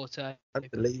League with Porto.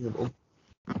 unbelievable.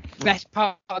 Best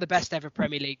part of the best ever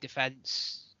Premier League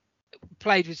defence.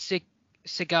 Played with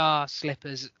cigar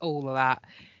slippers, all of that.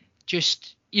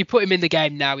 Just you put him in the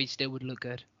game now, he still would look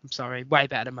good. I'm sorry, way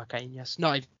better than Marquinhos.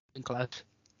 Not even close.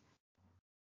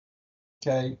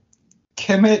 Okay.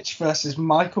 Kimmich versus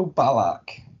Michael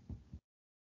Ballack.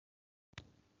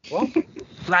 What?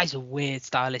 That is a weird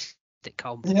stylistic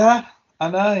comp. Yeah, I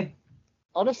know.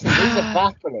 Honestly, these are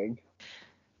baffling.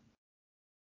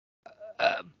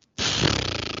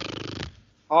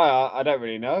 I don't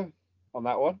really know on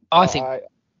that one. I think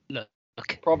look,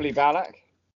 Probably Ballack.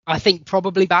 I think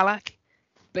probably Ballack,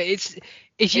 but it's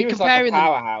if He you're was like a comparing them,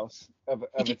 powerhouse of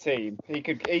a team. He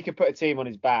could put a team on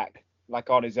his back, like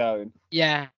on his own.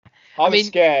 yeah. I was mean-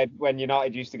 scared when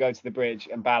United used to go to the bridge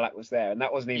and Ballack was there, and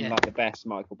that wasn't even Yeah. like the best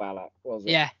Michael Ballack, was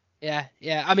it?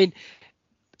 Yeah. I mean,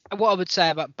 what I would say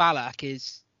about Ballack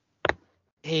is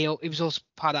he was also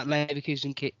part of that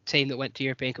Leverkusen team that went to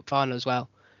European Cup final as well,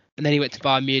 and then he went to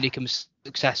Bayern Munich and was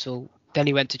successful. Then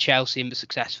he went to Chelsea and was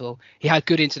successful. He had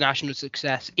good international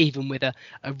success, even with a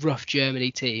rough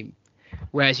Germany team.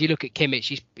 Whereas you look at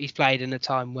Kimmich, he's played in a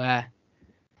time where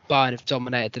Bayern have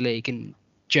dominated the league and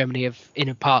Germany have,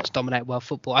 in parts, dominated world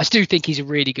football. I do think he's a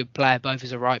really good player, both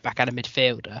as a right back and a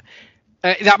midfielder.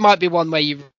 That might be one where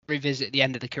you revisit the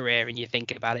end of the career and you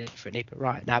think about it differently. But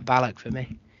right now, Ballack for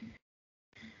me.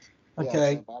 Yeah,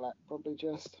 Okay. so Ballack probably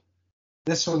just.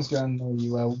 This one's going to know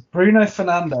you well. Bruno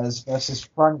Fernandes versus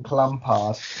Frank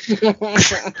Lampard.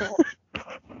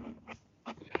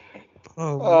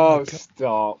 Oh,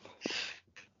 stop.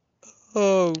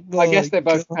 Oh I guess they're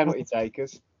both penalty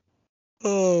takers.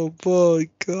 Oh my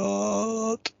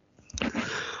god.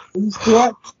 Do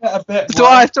I get a bit Do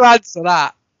I have to answer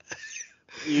that?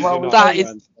 You Well, do not that have is-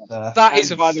 to answer That And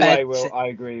is by the way, offensive. Will, I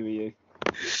agree with you.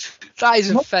 That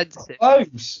is Not offensive.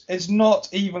 close? It's not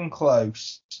even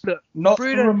close. Look, Not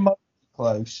Bruno- remotely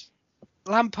close.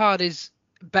 Lampard is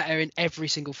better in every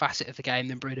single facet of the game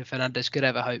than Bruno Fernandes could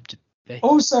ever hope to be.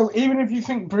 Also, even if you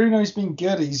think Bruno's been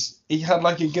good, he had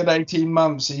like a good 18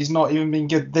 months. He's not even been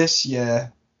good this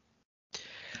year.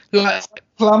 Like,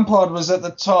 Lampard was at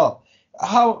the top.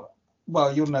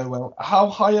 You'll know well. How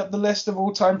high up the list of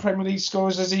all-time Premier League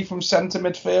scorers is he from centre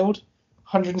midfield?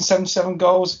 177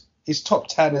 goals. He's top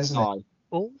 10, isn't he? Aye.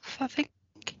 Wolf, I think.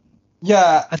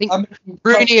 Yeah. I think mean,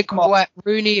 Rooney, come on.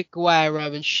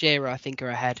 Aguero, and Shearer, I think, are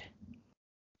ahead.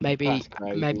 Maybe That's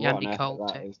crazy. maybe What Andy an effort Cole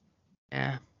that too. is.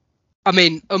 Yeah. I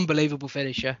mean, unbelievable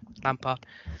finisher, Lampard.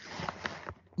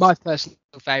 My personal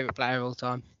favourite player of all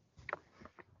time.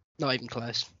 Not even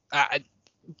close.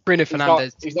 Bruno He's not,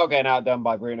 Fernandes. he's not getting outdone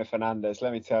by Bruno Fernandes,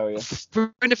 let me tell you.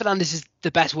 Bruno Fernandes is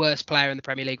the best worst player in the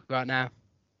Premier League right now.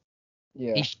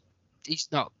 Yeah. He's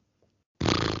not.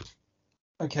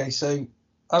 Okay, so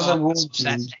as I warned you,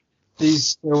 upsetting. these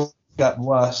still get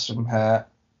worse from here.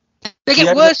 They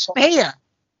get worse from here.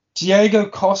 Diego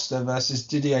Costa versus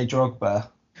Didier Drogba.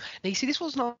 Now, you see, this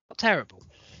was not terrible.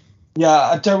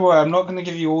 Yeah, don't worry, I'm not going to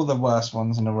give you all the worst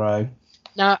ones in a row.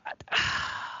 Now,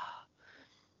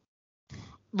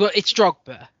 well, it's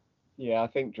Drogba. Yeah, I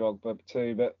think Drogba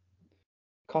too, but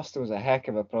Costa was a heck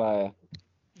of a player.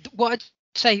 What I'd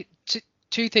say,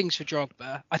 two things for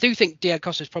Drogba. I do think Diego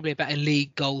Costa is probably a better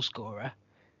league goal scorer.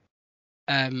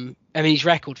 I mean, his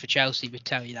record for Chelsea would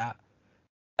tell you that.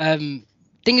 Thing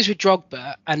is with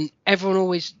Drogba, and everyone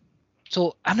always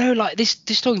thought, I know, like this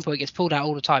talking point gets pulled out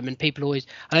all the time, and people always,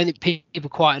 I don't think people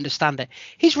quite understand it.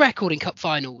 His record in cup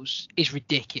finals is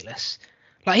ridiculous.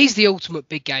 Like, he's the ultimate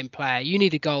big game player. You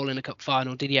need a goal in a cup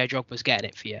final, Didier Drogba's getting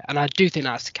it for you, and I do think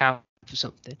that's to count for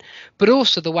something. But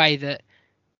also the way that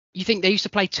you think they used to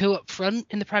play two up front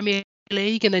in the Premier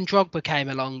League, and then Drogba came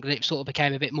along, and it sort of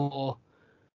became a bit more.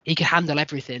 He could handle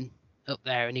everything up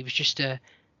there, and he was just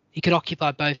he could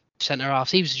occupy both centre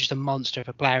halves. He was just a monster of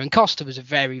a player, and Costa was a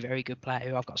very, very good player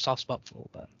who I've got a soft spot for.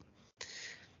 But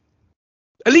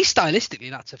at least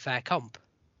stylistically, that's a fair comp.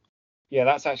 Yeah,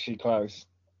 that's actually close.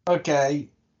 Okay,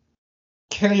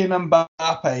 Kylian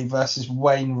Mbappe versus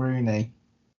Wayne Rooney.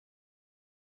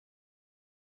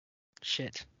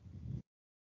 Shit.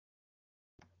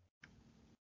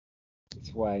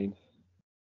 It's Wayne.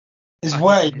 Is I think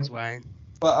Wayne, it is Wayne.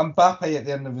 but Mbappe at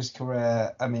the end of his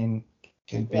career, I mean,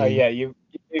 could be. Oh yeah, you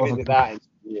revisit that in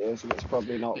years, and it's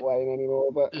probably not Wayne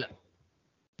anymore. But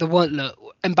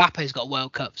Look, Mbappe's got a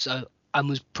World Cup, so and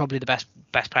was probably the best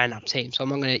player in that team. So I'm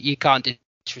not gonna. You can't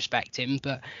disrespect him,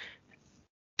 but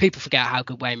people forget how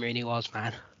good Wayne Rooney was,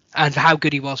 man, and how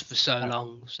good he was for so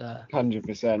long. So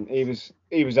 100%,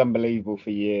 he was unbelievable for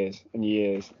years and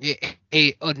years.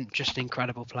 he just an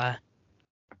incredible player.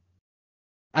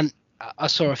 And I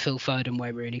saw a Phil Foden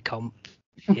Wayne Rooney comp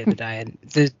the other day, and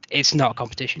it's not a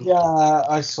competition. Yeah,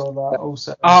 I saw that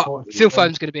also. Phil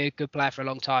Foden's going to be a good player for a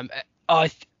long time.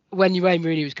 When Wayne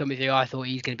Rooney was coming through, I thought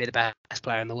he's going to be the best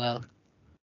player in the world.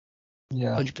 Yeah,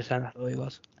 100%. I thought he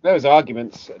was. There was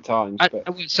arguments at times, but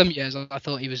Some years I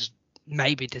thought he was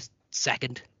maybe the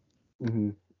second. Mm-hmm.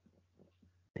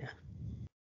 Yeah.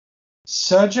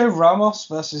 Sergio Ramos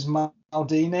versus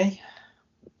Maldini.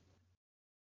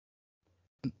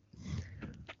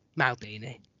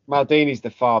 Maldini's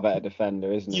the far better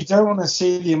defender, isn't You he? don't want to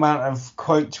see the amount of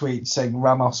quote tweets saying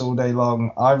Ramos all day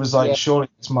long. I was like, surely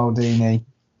it's Maldini.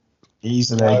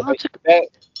 Easily.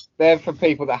 They're for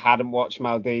people that hadn't watched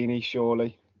Maldini,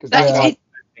 surely. Because that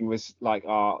thing was like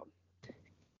art.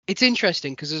 It's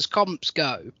interesting because as comps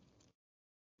go,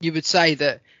 you would say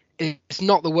that it's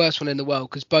not the worst one in the world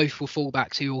because both were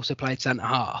fullbacks who also played centre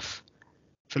half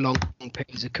for long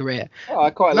periods of career. Oh, I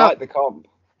quite like the comp.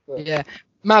 But... Yeah,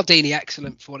 Maldini,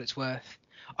 excellent for what it's worth.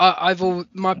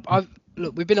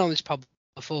 Look, we've been on this pod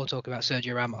before talking about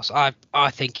Sergio Ramos. I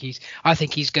think he's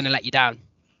going to let you down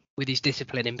with his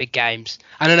discipline in big games.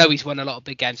 And I know he's won a lot of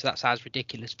big games, so that sounds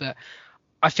ridiculous, but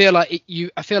I feel like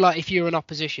if you're an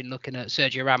opposition looking at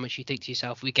Sergio Ramos, you think to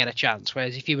yourself, we get a chance.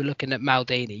 Whereas if you were looking at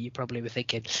Maldini, you probably were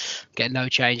thinking, get no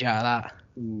change out of that.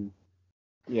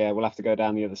 Yeah, we'll have to go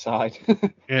down the other side.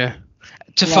 Yeah.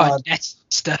 To find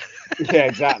Nesta. Yeah,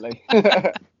 exactly.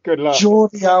 Good luck.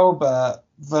 Jordi Alba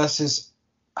versus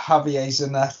Javier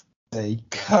Zanetti.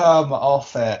 Come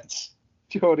off it.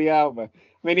 Jordi Alba.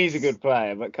 I mean, he's a good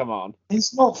player, but come on.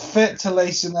 He's not fit to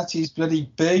lace Zanetti's bloody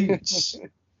boots.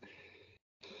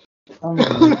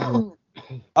 I'll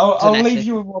leave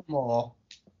you with one more.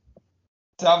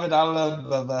 David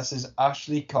Alaba versus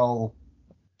Ashley Cole.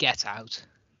 Get out.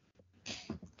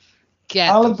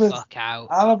 Get the fuck out.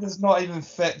 Alaba's not even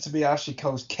fit to be Ashley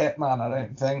Cole's kit man, I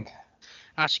don't think.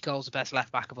 Ashley Cole's the best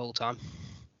left back of all time.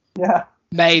 Yeah.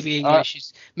 Maybe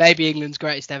England's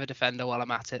greatest ever defender while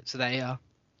I'm at it, so there you are.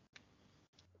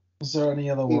 Is there any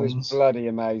other He ones? was bloody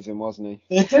amazing, wasn't he?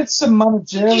 They did some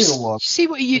managerial ones. See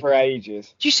what he for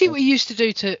ages. Do you see what he used to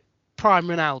do to prime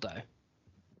Ronaldo?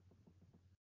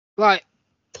 Like,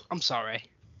 I'm sorry.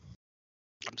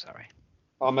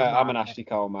 I'm an Ashley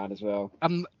Cole man as well.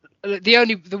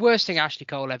 The worst thing Ashley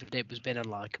Cole ever did was being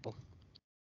unlikable.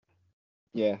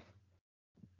 Yeah.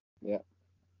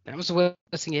 That was the worst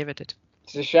thing he ever did.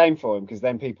 It's a shame for him because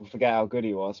then people forget how good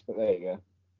he was. But there you go.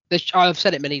 I've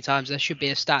said it many times. There should be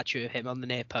a statue of him on the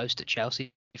near post at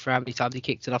Chelsea for how many times he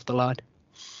kicked it off the line.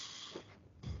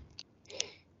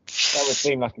 That would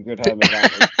seem like a good home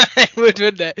advantage. It would,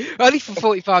 wouldn't it? Only for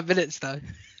 45 minutes though.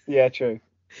 Yeah, true.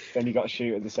 Then you got to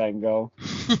shoot at the same goal.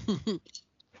 Do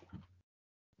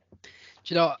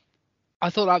you know, I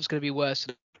thought that was going to be worse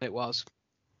than it was.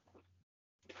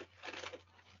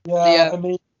 Yeah, I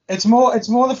mean, it's more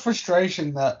the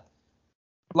frustration that,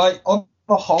 like, on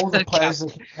the whole, the players are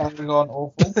carrying on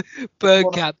awful.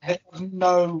 Bergkamp.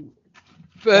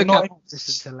 Bergkamp, this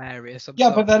is hilarious.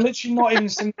 But they're literally not even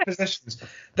similar positions.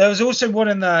 There was also one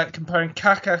in there comparing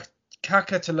Kaka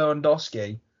to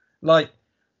Lewandowski. Like,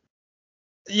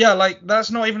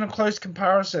 that's not even a close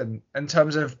comparison in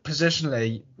terms of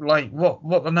positionally. Like, what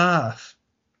on earth?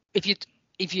 If you,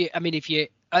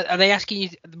 are they asking you?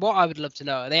 What I would love to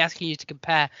know, are they asking you to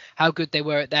compare how good they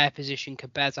were at their position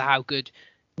compared to how good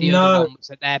the other one was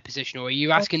at their position, or are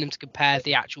you asking them to compare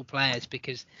the actual players?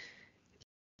 Because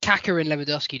Kaka and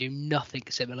Lewandowski do nothing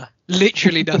similar.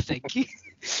 Literally nothing.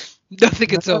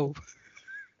 Nothing at all.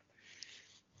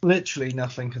 Literally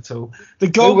nothing at all.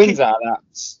 Who wins out of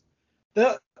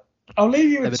that? I'll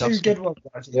leave you with two good ones.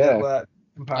 Actually, yeah.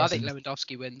 I think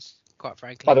Lewandowski wins, quite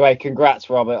frankly. By the way, congrats,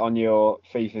 Robert, on your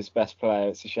FIFA's best player.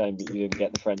 It's a shame that you didn't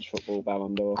get the French football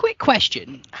Ballon d'Or. Quick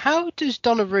question. How does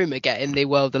Donnarumma get in the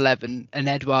World 11 and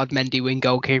Edouard Mendy win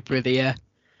goalkeeper of the year?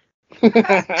 What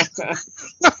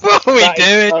are we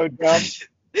doing? So dumb.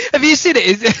 Have you seen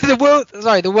it? The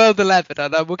World 11. I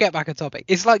know, we'll get back on topic.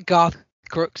 It's like Garth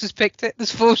Crooks has picked it.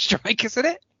 There's 4 strikers in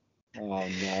it. Oh, no.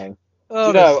 Honestly. Do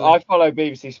you know, I follow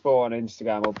BBC Sport on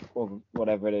Instagram or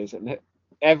whatever it is, and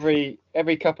every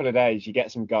couple of days you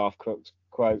get some Garth Crooks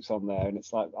quotes on there, and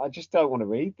it's like, I just don't want to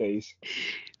read these.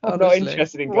 I'm not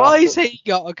interested in Garth Why has Crooks. he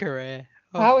got a career?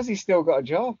 How has he still got a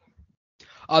job?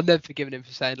 I've never forgiven him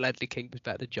for saying Ledley King was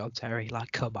better than John Terry.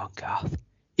 Like, come on, Garth.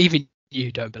 Even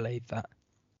you don't believe that.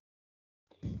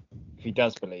 If he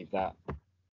does believe that,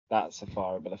 that's a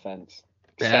fireable offence.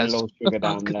 Yeah, Send Lord Sugar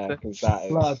down there, because that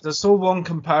is... Lads, I saw one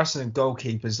comparison of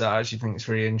goalkeepers that I actually think is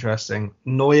really interesting.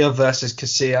 Neuer versus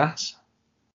Casillas.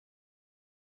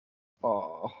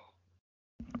 Oh.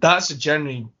 That's a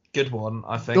generally good one,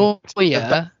 I think.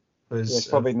 Neuer. It's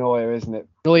probably Neuer, isn't it?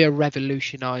 Neuer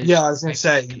revolutionised. Yeah, I was going to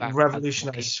say,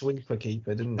 revolutionised sweeper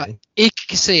keeper, didn't he? Iker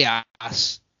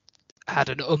Casillas had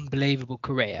an unbelievable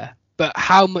career, but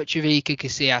how much of Iker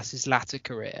Casillas' latter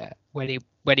career, when he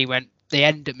went the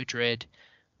end at Madrid,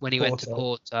 when he went to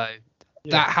Porto,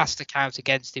 that has to count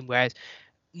against him. Whereas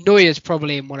Neuer's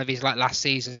probably in one of his last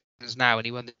seasons now, and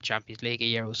he won the Champions League a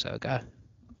year or so ago.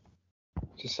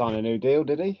 Just signed a new deal,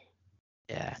 did he?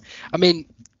 Yeah, I mean,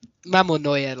 Manuel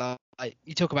Neuer, like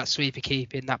you talk about sweeper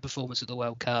keeping, that performance at the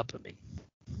World Cup. I mean,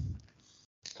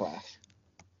 class.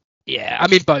 Yeah, I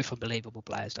mean, both unbelievable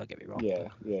players. Don't get me wrong. Yeah.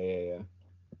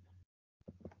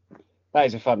 That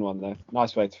is a fun one, though.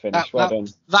 Nice way to finish. Well done.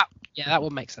 That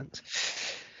one makes sense.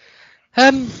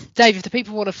 Dave, if the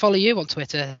people want to follow you on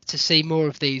Twitter to see more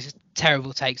of these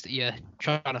terrible takes that you're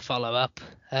trying to follow up,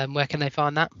 where can they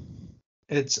find that?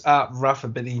 It's at Rafa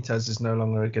Benitez is no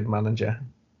longer a good manager.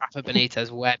 Rafa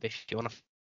Benitez web, if you want to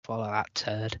follow that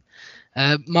turd.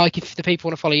 Mike, if the people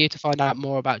want to follow you to find out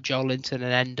more about Joelinton and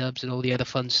N-Dubs and all the other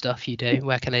fun stuff you do,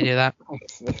 where can they do that?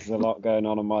 There's a lot going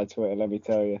on my Twitter, let me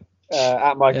tell you.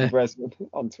 At Michael Bresman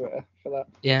on Twitter for that.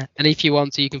 Yeah, and if you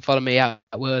want to, you can follow me at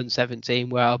Wern17,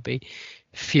 where I'll be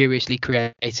furiously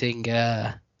creating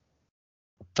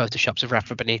photoshops of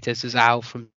Rafa Benitez as Al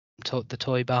from the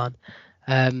Toy Barn.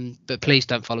 But please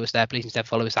don't follow us there. Please instead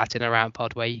follow us at In Around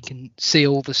Pod, where you can see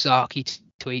all the Sarky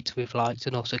tweets we've liked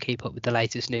and also keep up with the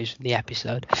latest news from the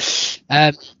episode.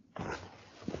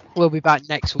 We'll be back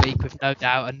next week with no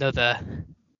doubt another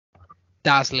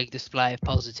dazzling display of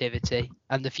positivity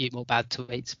and a few more bad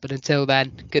tweets. But until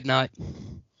then, good night.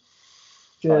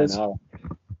 Cheers. Bye now.